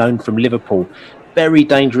got on loan from Liverpool, very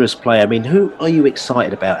dangerous player. Who are you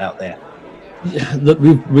excited about out there? Look,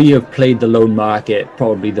 we have played the loan market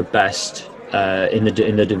probably the best in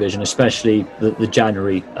the division, especially the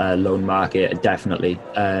January loan market. Definitely,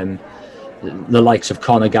 the likes of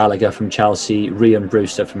Conor Gallagher from Chelsea, Ryan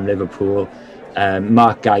Brewster from Liverpool,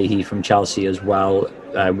 Mark Guéhi from Chelsea as well.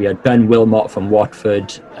 We had Ben Wilmot from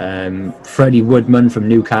Watford, Freddie Woodman from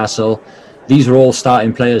Newcastle. These are all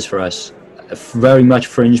starting players for us, very much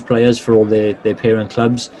fringe players for all their parent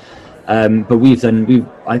clubs. But I'm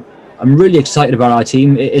really excited about our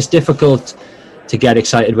team. It's difficult to get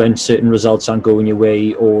excited when certain results aren't going your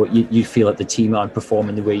way, or you feel that the team aren't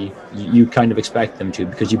performing the way you kind of expect them to,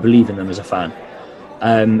 because you believe in them as a fan.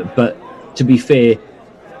 But to be fair,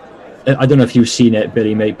 I don't know if you've seen it,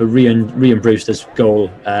 Billy, mate, but Ryan Brewster's goal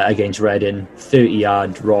against Reading,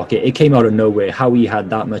 30-yard rocket. It came out of nowhere. How he had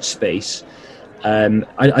that much space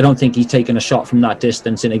I don't think he's taken a shot from that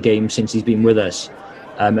distance in a game since he's been with us.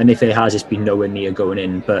 And if it has, it's been nowhere near going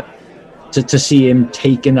in. But to see him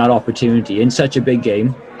taking that opportunity in such a big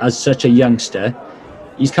game, as such a youngster,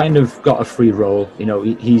 he's kind of got a free role.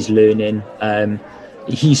 He's learning.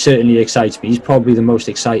 He certainly excites me. He's probably the most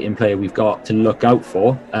exciting player we've got to look out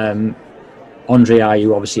for. Andre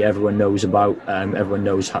Ayew, obviously, everyone knows about. Everyone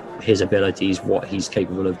knows his abilities, what he's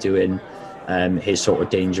capable of doing. His sort of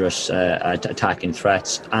dangerous attacking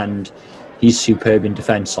threats, and he's superb in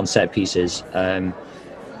defence on set pieces.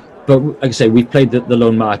 But like I say, we've played the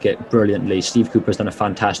loan market brilliantly. Steve Cooper's done a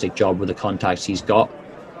fantastic job with the contacts he's got,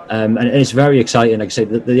 and it's very exciting. Like I say,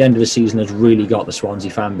 the end of the season has really got the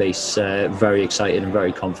Swansea fan base very excited and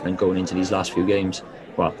very confident going into these last few games.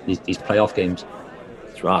 Well, these playoff games.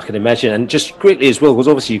 I can imagine. And just quickly as well, because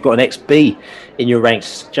obviously you've got an ex-B in your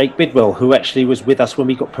ranks, Jake Bidwell, who actually was with us when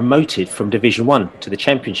we got promoted from Division 1 to the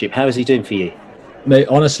Championship. How is he doing for you? Mate,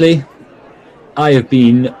 honestly, I have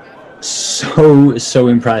been so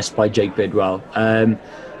impressed by Jake Bidwell. A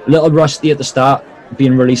little rusty at the start,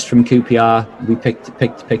 being released from QPR. We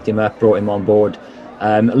picked him up, brought him on board.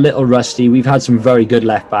 A little rusty. We've had some very good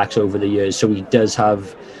left-backs over the years, so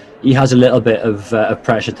he has a little bit of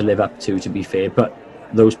pressure to live up to be fair, but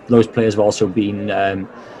those players have also been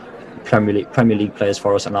Premier League players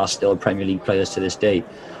for us and are still Premier League players to this day.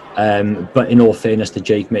 But in all fairness to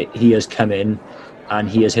Jake, mate, he has come in and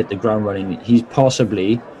he has hit the ground running. He's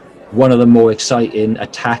possibly one of the more exciting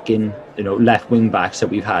attacking, left wing backs that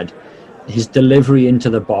we've had. His delivery into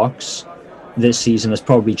the box this season has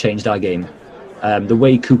probably changed our game. The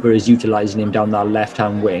way Cooper is utilising him down that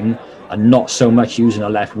left-hand wing and not so much using a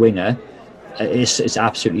left winger, it's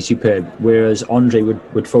absolutely superb. Whereas Andre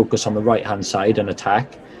would focus on the right-hand side and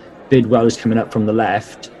attack. Bidwell is coming up from the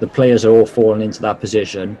left. The players are all falling into that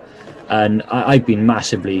position. And I've been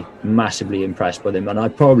massively impressed with him. And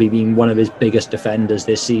I've probably been one of his biggest defenders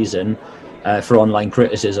this season for online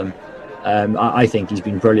criticism. I think he's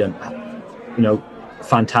been brilliant.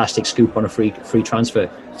 Fantastic scoop on a free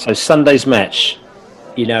transfer. So Sunday's match,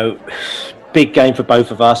 big game for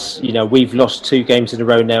both of us. We've lost 2 games in a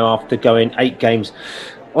row now after going 8 games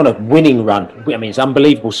on a winning run. I mean, it's an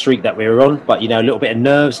unbelievable streak that we're on, but, a little bit of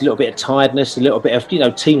nerves, a little bit of tiredness, a little bit of,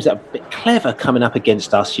 teams that are a bit clever coming up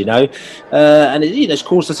against us, and it's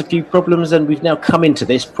caused us a few problems, and we've now come into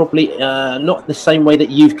this probably not the same way that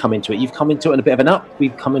you've come into it. You've come into it in a bit of an up,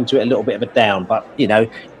 we've come into it a little bit of a down, but,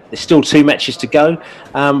 there's still 2 matches to go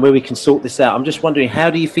where we can sort this out. I'm just wondering, how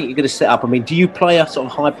do you think you're going to set up? I mean, do you play a sort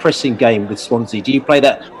of high pressing game with Swansea? Do you play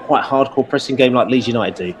that quite hardcore pressing game like Leeds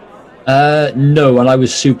United do? No, and I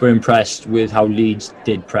was super impressed with how Leeds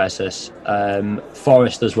did press us.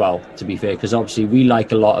 Forest as well, to be fair, because obviously we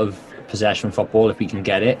like a lot of possession football if we can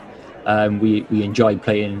get it. We enjoy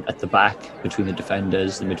playing at the back between the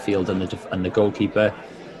defenders, the midfield and the goalkeeper.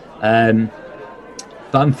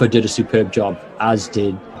 Bamford did a superb job, as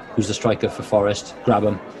did who's the striker for Forest,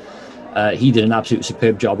 Grabham. He did an absolute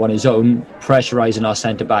superb job on his own, pressurising our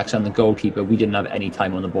centre-backs and the goalkeeper. We didn't have any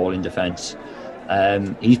time on the ball in defence.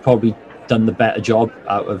 He's probably done the better job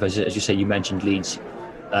out of, as you say, you mentioned Leeds.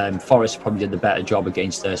 Forest probably did the better job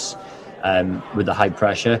against us with the high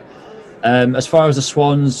pressure. As far as the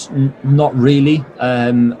Swans, not really.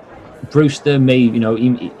 Brewster may,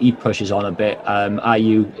 he pushes on a bit.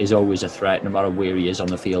 Ayew is always a threat no matter where he is on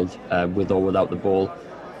the field, with or without the ball.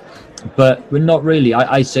 But we're not really.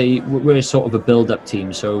 I say we're sort of a build-up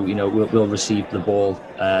team, so we'll receive the ball,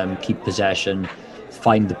 keep possession,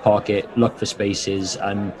 find the pocket, look for spaces,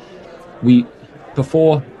 and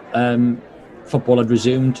before football had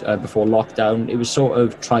resumed, before lockdown, it was sort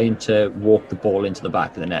of trying to walk the ball into the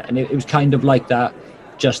back of the net, and it was kind of like that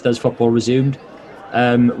just as football resumed.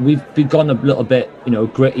 We've gone a little bit,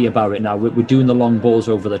 gritty about it now. We're doing the long balls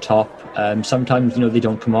over the top. Sometimes, they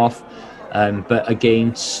don't come off. But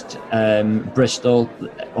against Bristol,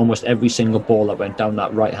 almost every single ball that went down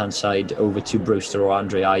that right-hand side over to Brewster or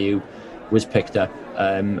Andre Ayew was picked up,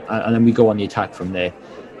 and then we go on the attack from there.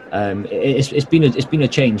 It's been a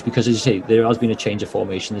change because, as you say, there has been a change of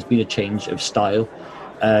formation. There's been a change of style,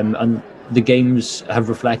 and the games have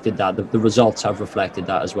reflected that. The results have reflected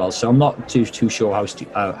that as well. So I'm not too sure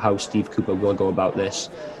how Steve Cooper will go about this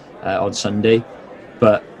on Sunday,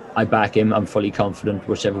 but I back him. I'm fully confident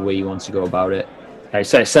whichever way he wants to go about it. Okay,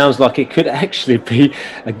 so it sounds like it could actually be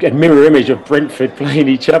a mirror image of Brentford playing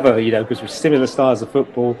each other, because we're similar styles of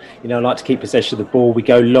football. Like to keep possession of the ball. We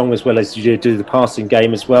go long as well as you do the passing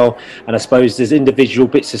game as well. And I suppose there's individual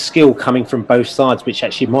bits of skill coming from both sides, which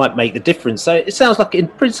actually might make the difference. So it sounds like, in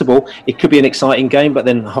principle, it could be an exciting game, but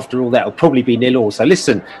then after all that, it'll probably be 0-0. So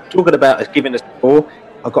listen, talking about giving us the ball,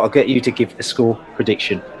 I've got to get you to give a score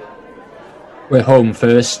prediction. We're home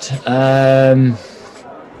first.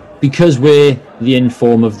 Because we're the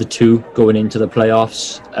inform of the two going into the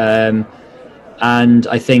playoffs. And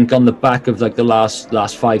I think on the back of like the last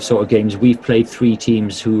 5 sort of games, we've played 3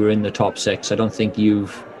 teams who were in the top 6. I think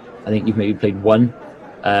you've maybe played 1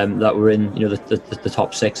 that were in the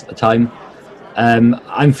top 6 at the time.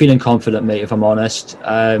 I'm feeling confident, mate, if I'm honest.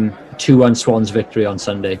 2-1 Swans victory on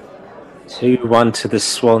Sunday. 2-1 to the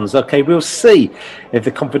Swans. Okay, we'll see if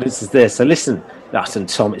the confidence is there. So listen,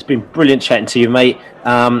 Tom, it's been brilliant chatting to you, mate.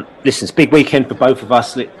 Listen, it's a big weekend for both of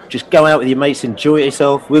us. Just go out with your mates, enjoy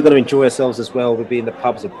yourself. We're going to enjoy ourselves as well. We'll be in the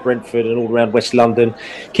pubs of Brentford and all around West London,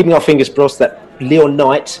 keeping our fingers crossed that Leon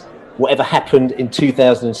Knight, whatever happened in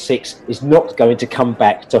 2006, is not going to come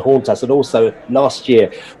back to haunt us. And also last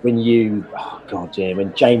year when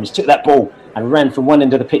when James took that ball and ran from one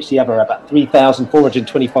end of the pitch to the other about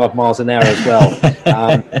 3,425 miles an hour as well.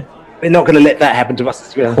 We're not going to let that happen to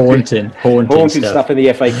us. Haunting stuff in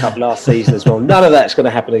the FA Cup last season as well. None of that's going to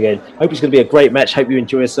happen again. Hope it's going to be a great match. Hope you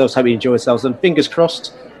enjoy yourselves. And fingers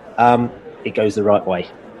crossed, it goes the right way.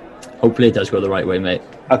 Hopefully it does go the right way, mate.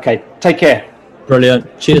 Okay, take care.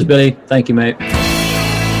 Brilliant. Cheers, Billy. Thank you, mate.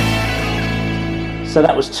 So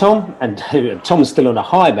that was Tom, and Tom's still on a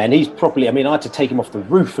high, man. He's properly, I had to take him off the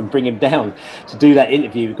roof and bring him down to do that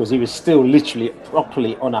interview because he was still literally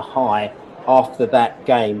properly on a high after that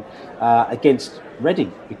game against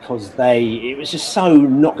Reading, because it was just so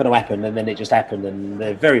not going to happen, and then it just happened, and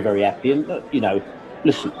they're very, very happy. And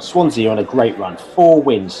listen, Swansea are on a great run, 4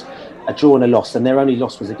 wins, a draw and a loss, and their only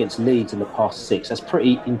loss was against Leeds in the past 6. That's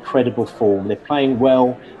pretty incredible form. They're playing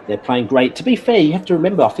well, they're playing great. To be fair, you have to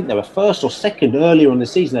remember, I think they were first or second earlier on the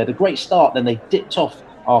season. They had a great start, then they dipped off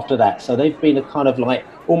after that. So they've been a kind of like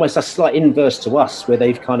almost a slight inverse to us, where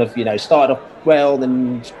they've kind of started off well,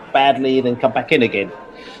 then badly, then come back in again.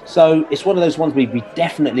 So it's one of those ones we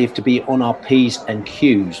definitely have to be on our P's and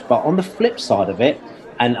Q's. But on the flip side of it,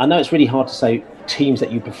 and I know it's really hard to say teams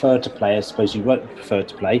that you prefer to play, I suppose you won't prefer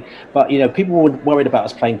to play, but people were worried about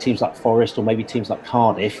us playing teams like Forest or maybe teams like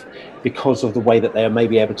Cardiff because of the way that they are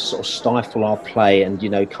maybe able to sort of stifle our play and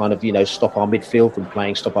stop our midfield from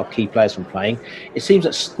playing, stop our key players from playing. It seems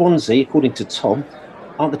that Swansea, according to Tom,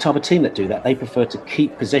 aren't the type of team that do that. They prefer to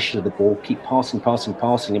keep possession of the ball, keep passing,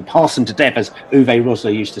 and pass them to death, as Uwe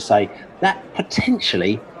Rosler used to say. That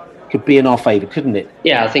potentially could be in our favour, couldn't it?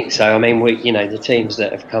 Yeah, I think so. We, the teams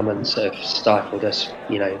that have come and sort of stifled us,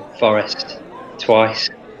 Forest twice,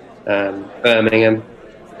 Birmingham,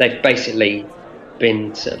 they've basically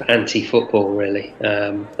been sort of anti-football, really.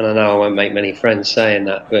 And I know I won't make many friends saying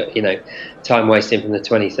that, but time wasting from the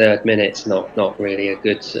 23rd minute's not really a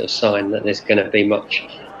good sort of sign that there's going to be much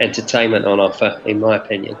entertainment on offer, in my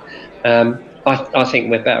opinion. I think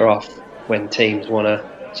we're better off when teams want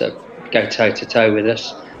to sort of go toe to toe with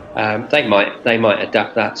us. They might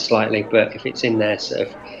adapt that slightly, but if it's in their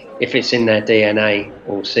DNA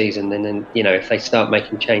all season, then if they start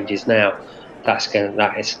making changes now, that's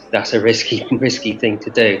a risky thing to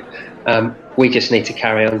do. We just need to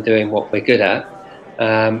carry on doing what we're good at,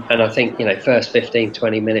 and I think first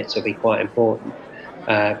 15-20 minutes will be quite important.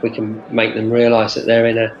 We can make them realise that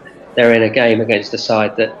they're in a game against a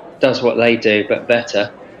side that does what they do but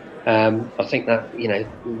better. I think that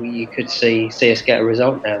you could see us get a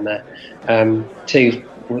result down there.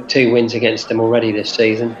 Two wins against them already this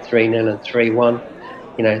season, 3-0 and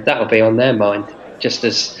 3-1. That'll be on their mind. Just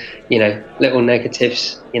as little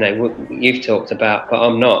negatives you've talked about, but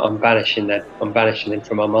I'm not. I'm banishing them. I'm banishing them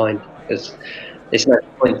from my mind, because there's no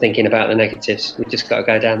point thinking about the negatives. We've just got to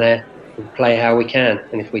go down there and play how we can,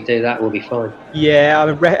 and if we do that, we'll be fine.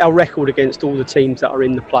 Yeah, our record against all the teams that are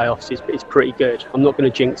in the playoffs is pretty good. I'm not going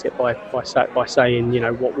to jinx it by saying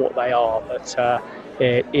what they are, but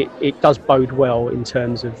it does bode well in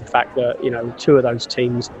terms of the fact that 2 of those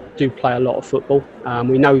teams do play a lot of football.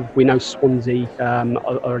 We know Swansea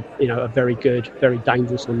are a very good, very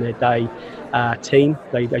dangerous on their day team.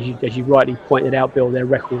 As you rightly pointed out, Bill, their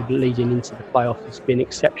record leading into the playoffs has been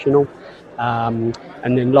exceptional.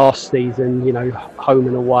 And then last season, home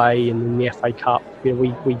and away, and in the FA Cup,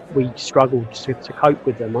 we struggled to cope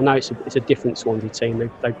with them. I know it's a different Swansea team;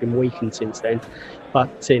 they've been weakened since then, but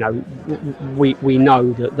we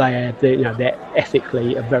know that they're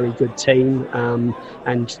ethically a very good team,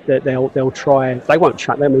 and that they'll try. They won't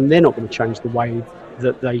change. They're not going to change the way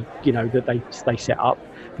that they set up,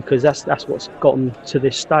 because that's what's gotten to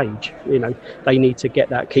this stage. They need to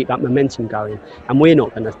keep that momentum going, and we're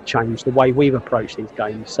not going to change the way we've approached these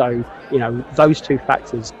games. So those 2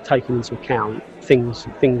 factors taken into account,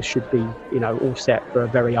 things should be, all set for a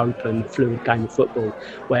very open, fluid game of football,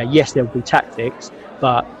 where yes, there'll be tactics,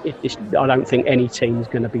 but I don't think any team's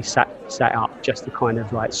going to be set up just to kind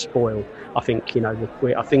of like spoil. I think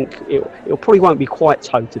I think it probably won't be quite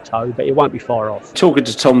toe to toe, but it won't be far off. Talking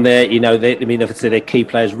to Tom there, obviously their key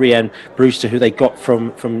players, Ryan Brewster, who they got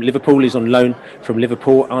from Liverpool, he's on loan from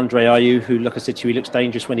Liverpool. Andre Ayew, who, like I said to you, he looks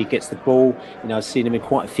dangerous when he gets the ball. I've seen him in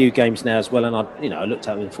quite a few games now as well, and I looked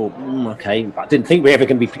at him and thought, okay, but I didn't think we were ever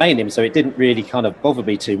going to be playing him, so it didn't really kind of bother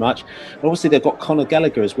me too much. But obviously they've got Conor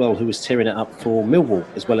Gallagher as well, who was tearing it up for Millwall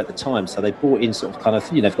as well at the time. So they brought in sort of kind of,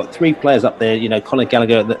 they've got three players up there. Conor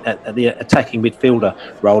Gallagher at the attacking midfielder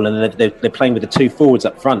role, and they're playing with the two forwards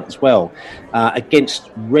up front as well.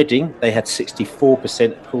 Against Reading, they had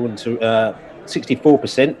 64% according to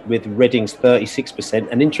 64%, with Reading's 36%.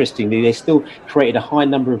 And interestingly, they still created a high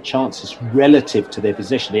number of chances relative to their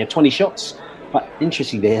possession. They had 20 shots, but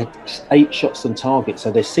interestingly, they had 8 shots on target. So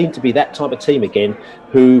they seem to be that type of team again,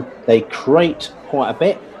 who they create quite a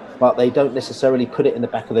bit, but they don't necessarily put it in the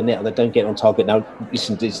back of the net, or they don't get on target. Now,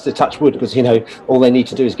 listen, it's to touch wood, because all they need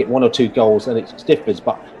to do is get 1 or 2 goals, and it's different.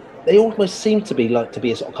 But they almost seem to be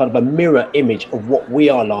a sort of kind of a mirror image of what we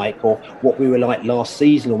are like, or what we were like last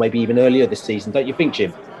season, or maybe even earlier this season. Don't you think,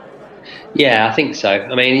 Jim? Yeah, I think so.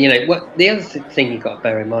 I mean, the other thing you've got to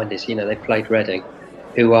bear in mind is, they played Reading,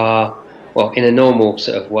 who are, well, in a normal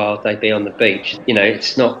sort of world, they'd be on the beach.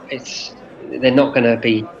 They're not going to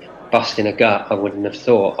be busting a gut, I wouldn't have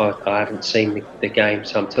thought. I haven't seen the game,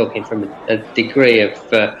 so I'm talking from a degree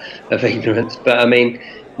of ignorance. But I mean,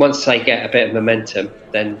 once they get a bit of momentum,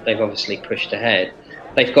 then they've obviously pushed ahead.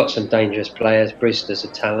 They've got some dangerous players. Brewster's a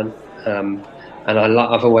talent, and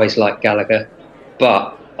I've always liked Gallagher.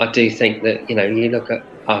 But I do think that you look at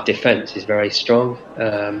our defence is very strong.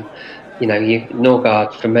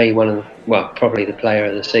 Norgard, for me, probably the player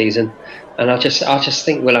of the season. And I just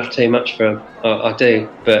think we'll have too much for him. I do,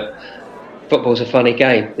 but football's a funny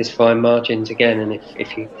game. There's fine margins again, and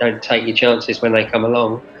if you don't take your chances when they come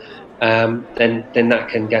along, then that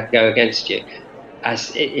can go against you.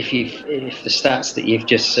 As if the stats that you've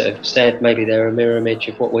just sort of said, maybe they're a mirror image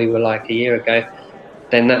of what we were like a year ago,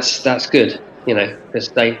 then that's good, because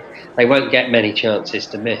they won't get many chances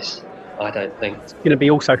to miss, I don't think. It's going to be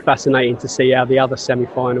also fascinating to see how the other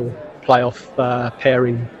semi-final playoff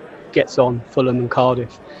pairing gets on, Fulham and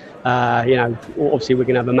Cardiff. Obviously we're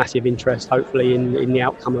going to have a massive interest, hopefully, in the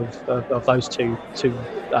outcome of those two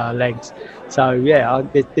legs. So yeah,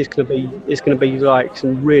 it's going to be like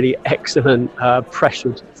some really excellent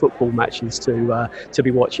pressured football matches to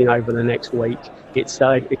be watching over the next week.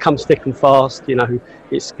 It comes thick and fast.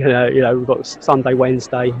 It's we've got Sunday,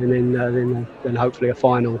 Wednesday, and then hopefully a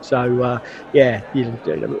final. So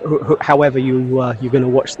however you're going to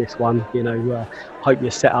watch this one, hope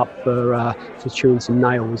you're set up for chewing some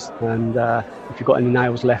nails, and if you've got any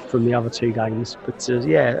nails left from the other 2 games. But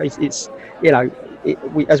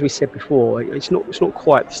as we said before, it's not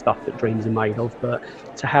quite the stuff that dreams are made of, but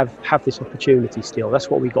to have this opportunity still, that's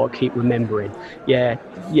what we got to keep remembering.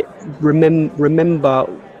 Remember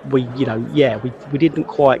we didn't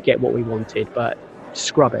quite get what we wanted, but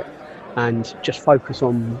scrub it and just focus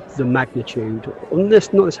on the magnitude,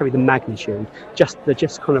 not necessarily the magnitude, just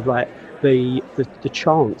kind of like the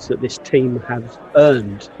chance that this team have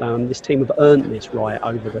earned. This team have earned this right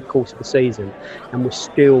over the course of the season, and we're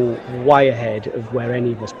still way ahead of where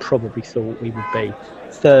any of us probably thought we would be.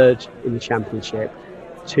 3rd in the Championship,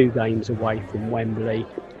 2 games away from Wembley,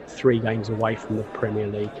 3 games away from the Premier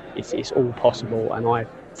League. It's all possible, and I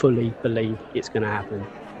fully believe it's going to happen.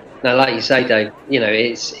 Now, like you say, Dave,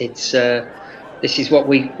 this is what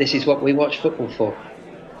we watch football for.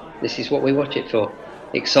 This is what we watch it for.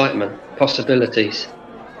 Excitement, possibilities.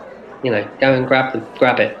 Go and grab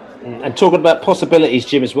it. And talking about possibilities,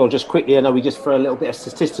 Jim, as well, just quickly, I know we just throw a little bit of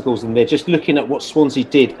statisticals in there, just looking at what Swansea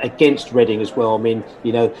did against Reading as well. I mean,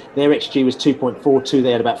 their XG was 2.42.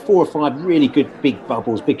 They had about 4 or 5 really good big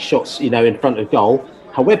bubbles, big shots, in front of goal.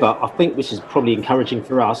 However, I think, which is probably encouraging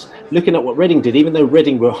for us, looking at what Reading did, even though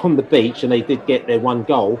Reading were on the beach and they did get their 1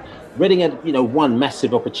 goal, Reading had, one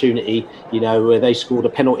massive opportunity, where they scored a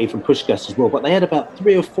penalty from Puskás as well. But they had about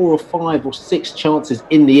 3 or 4 or 5 or 6 chances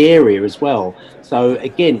in the area as well. So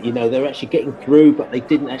again, they're actually getting through, but they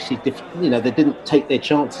didn't actually, they didn't take their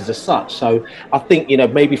chances as such. So I think,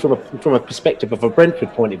 maybe from a perspective of a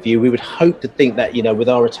Brentford point of view, we would hope to think that, with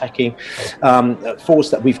our attacking force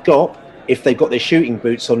that we've got, if they've got their shooting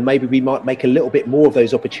boots on, maybe we might make a little bit more of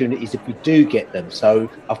those opportunities if we do get them. So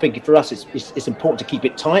I think for us, it's important to keep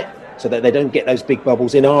it tight, so that they don't get those big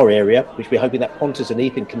bubbles in our area, which we're hoping that Pontus and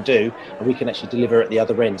Ethan can do, and we can actually deliver at the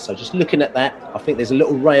other end. So just looking at that, I think there's a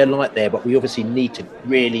little ray of light there, but we obviously need to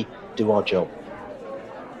really do our job.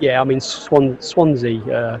 Yeah, I mean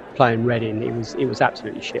Swansea playing Reading, it was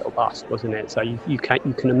absolutely shit or bust, wasn't it? So you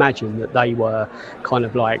can imagine that they were kind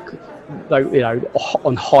of like,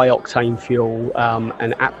 on high octane fuel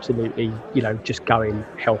and absolutely just going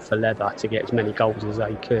hell for leather to get as many goals as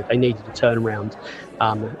they could. They needed a turnaround.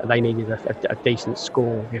 They needed a decent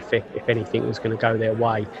score if anything was going to go their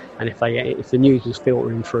way, and if the news was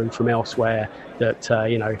filtering through from elsewhere that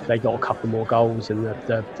if they got a couple more goals and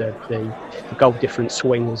the goal difference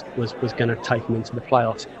swing was going to take them into the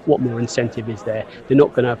playoffs, what more incentive is there? They're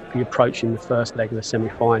not going to be approaching the first leg of the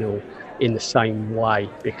semi-final in the same way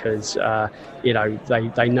because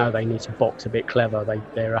they know they need to box a bit clever.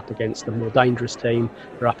 They're up against a more dangerous team.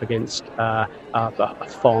 They're up against a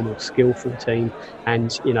far more skillful team,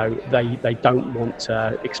 and they don't want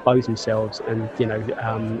to expose themselves and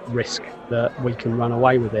risk that we can run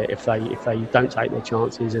away with it if they don't take their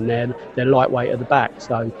chances and they're lightweight at the back.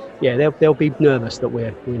 So yeah, they'll be nervous that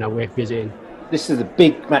we're visiting. This is a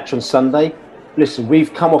big match on Sunday. Listen,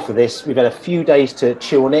 we've come off of this. We've had a few days to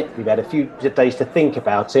chew on it. We've had a few days to think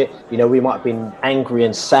about it. We might have been angry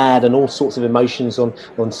and sad and all sorts of emotions on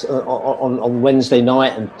Wednesday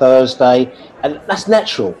night and Thursday, and that's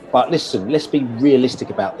natural. But listen, let's be realistic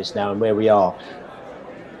about this now and where we are.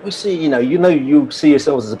 We see, you see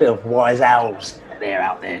yourselves as a bit of wise owls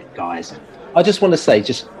out there, guys. I just want to say,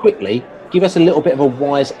 just quickly, give us a little bit of a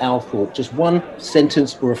wise owl thought. Just one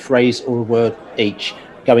sentence or a phrase or a word each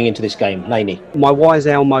going into this game. Laney. My wise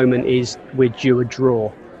owl moment is we're due a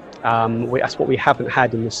draw. That's what we haven't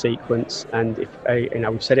had in the sequence, and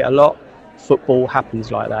we've said it a lot. Football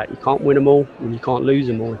happens like that. You can't win them all, and you can't lose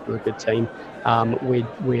them all if you're a good team.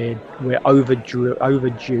 We're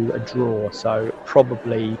overdue a draw. So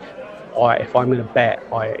probably, if I'm going to bet,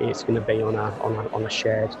 it's going to be on a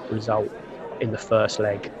shared result in the first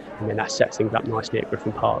leg, and then that sets things up nicely at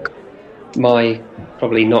Griffin Park. My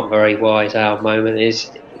probably not very wise owl moment is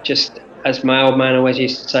just, as my old man always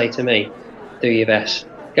used to say to me, do your best.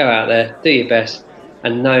 Go out there, do your best,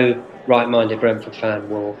 and no right-minded Brentford fan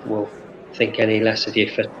will think any less of you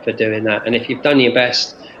for doing that. And if you've done your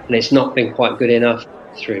best and it's not been quite good enough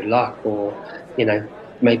through luck or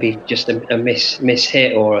maybe just a miss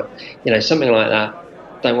hit or something like that,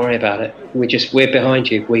 don't worry about it. We're behind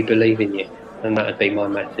you. We believe in you, and that would be my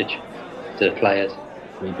message to the players.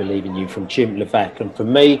 We believe in you from Jim Levac, and for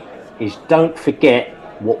me is don't forget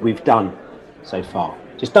what we've done so far.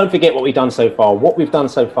 Just don't forget what we've done so far. What we've done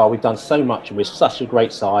so far, we've done so much, and we're such a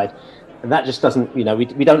great side, and that just doesn't, we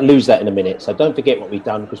don't lose that in a minute. So don't forget what we've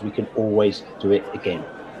done, because we can always do it again.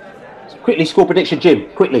 So quickly, score prediction, Jim.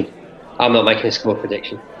 Quickly. I'm not making a score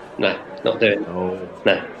prediction. No, not doing it. Oh.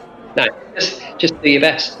 No. Just do your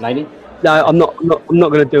best. Laney? No, I'm not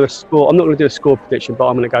going to do a score. I'm not going to do a score prediction, but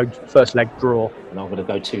I'm going to go first leg draw. And I'm going to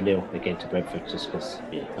go 2-0 again to Brentford, just because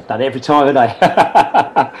I've done it every time today.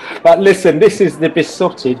 But listen, this is the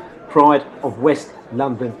Besotted Pride of West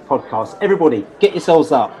London podcast. Everybody, get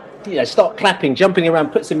yourselves up. Start clapping, jumping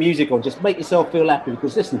around, put some music on, just make yourself feel happy,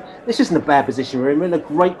 because listen, this isn't a bad position we're in. We're in a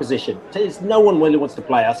great position. There's no one really wants to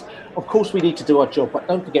play us. Of course, we need to do our job, but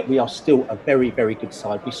don't forget we are still a very, very good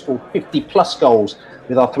side. We scored 50 plus goals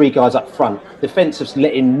with our three guys up front. Defence has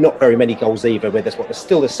let in not very many goals either, where they're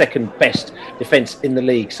still the second best defence in the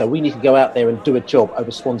league. So we need to go out there and do a job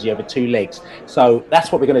over Swansea over two legs. So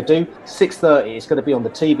that's what we're going to do. 6:30, it's going to be on the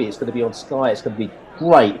TV, it's going to be on Sky, it's going to be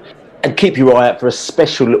great. And keep your eye out for a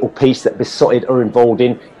special little piece that Besotted are involved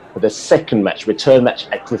in for the second match, return match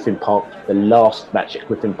at Griffin Park. The last match at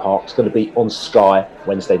Griffin Park is going to be on Sky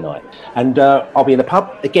Wednesday night. And I'll be in the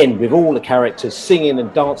pub, again, with all the characters singing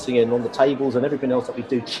and dancing and on the tables and everything else that we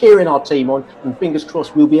do, cheering our team on. And fingers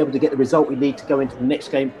crossed, we'll be able to get the result we need to go into the next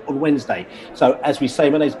game on Wednesday. So as we say,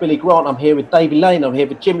 my name's Billy Grant. I'm here with Davey Lane. I'm here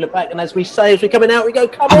with Jim Levac. And as we say, as we're coming out, we go,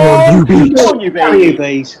 come on, you bees. Come on, you bees. Come on, you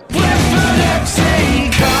bees.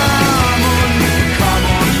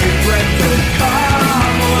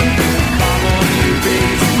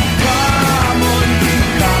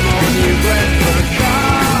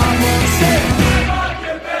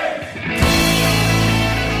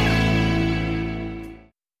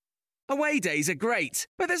 Away days are great,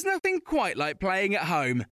 but there's nothing quite like playing at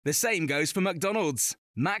home. The same goes for McDonald's.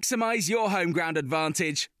 Maximise your home ground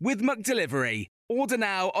advantage with McDelivery. Order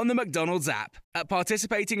now on the McDonald's app. At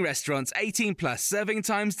participating restaurants, 18 plus, serving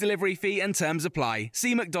times, delivery fee and terms apply.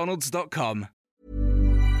 See mcdonalds.com.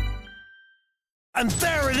 And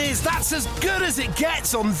there it is, that's as good as it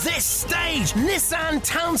gets on this stage. Nissan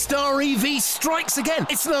Townstar EV strikes again.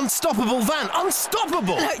 It's an unstoppable van,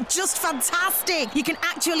 unstoppable. Just fantastic. You can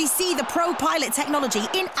actually see the Pro Pilot technology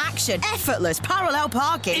in action. Effortless parallel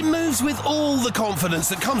parking. It moves with all the confidence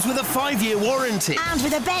that comes with a 5-year warranty. And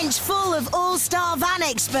with a bench full of all-star van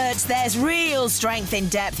experts, there's real strength in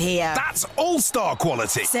depth here. That's all-star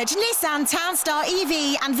quality. Search Nissan Townstar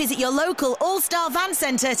EV and visit your local all-star van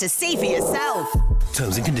centre to see for yourself.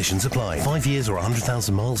 Terms and conditions apply. 5 years or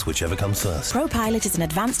 100,000 miles, whichever comes first. Pro Pilot is an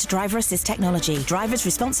advanced driver assist technology. Driver's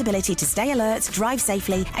responsibility to stay alert, drive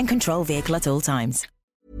safely, and control vehicle at all times.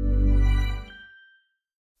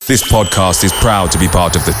 This podcast is proud to be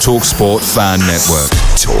part of the TalkSport Fan Network.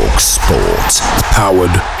 TalkSport.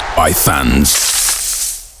 Powered by fans.